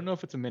long. I don't know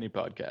if it's a mini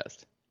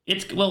podcast.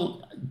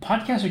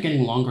 Podcasts are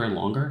getting longer and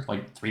longer,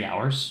 like 3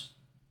 hours.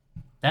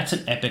 That's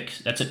an epic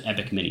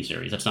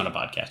miniseries. That's not a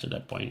podcast at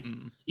that point.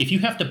 Mm. If you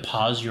have to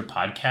pause your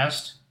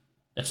podcast,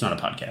 that's not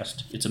a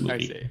podcast. It's a movie. I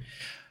see.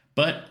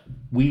 But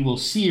we will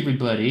see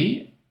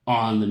everybody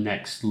on the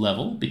next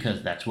level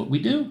because that's what we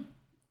do.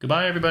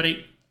 Goodbye,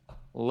 everybody.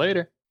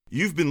 Later.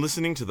 You've been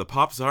listening to the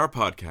PopZara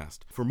podcast.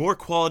 For more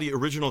quality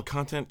original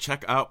content,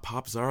 check out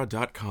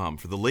popzara.com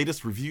for the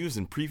latest reviews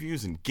and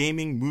previews in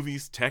gaming,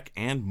 movies, tech,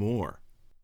 and more.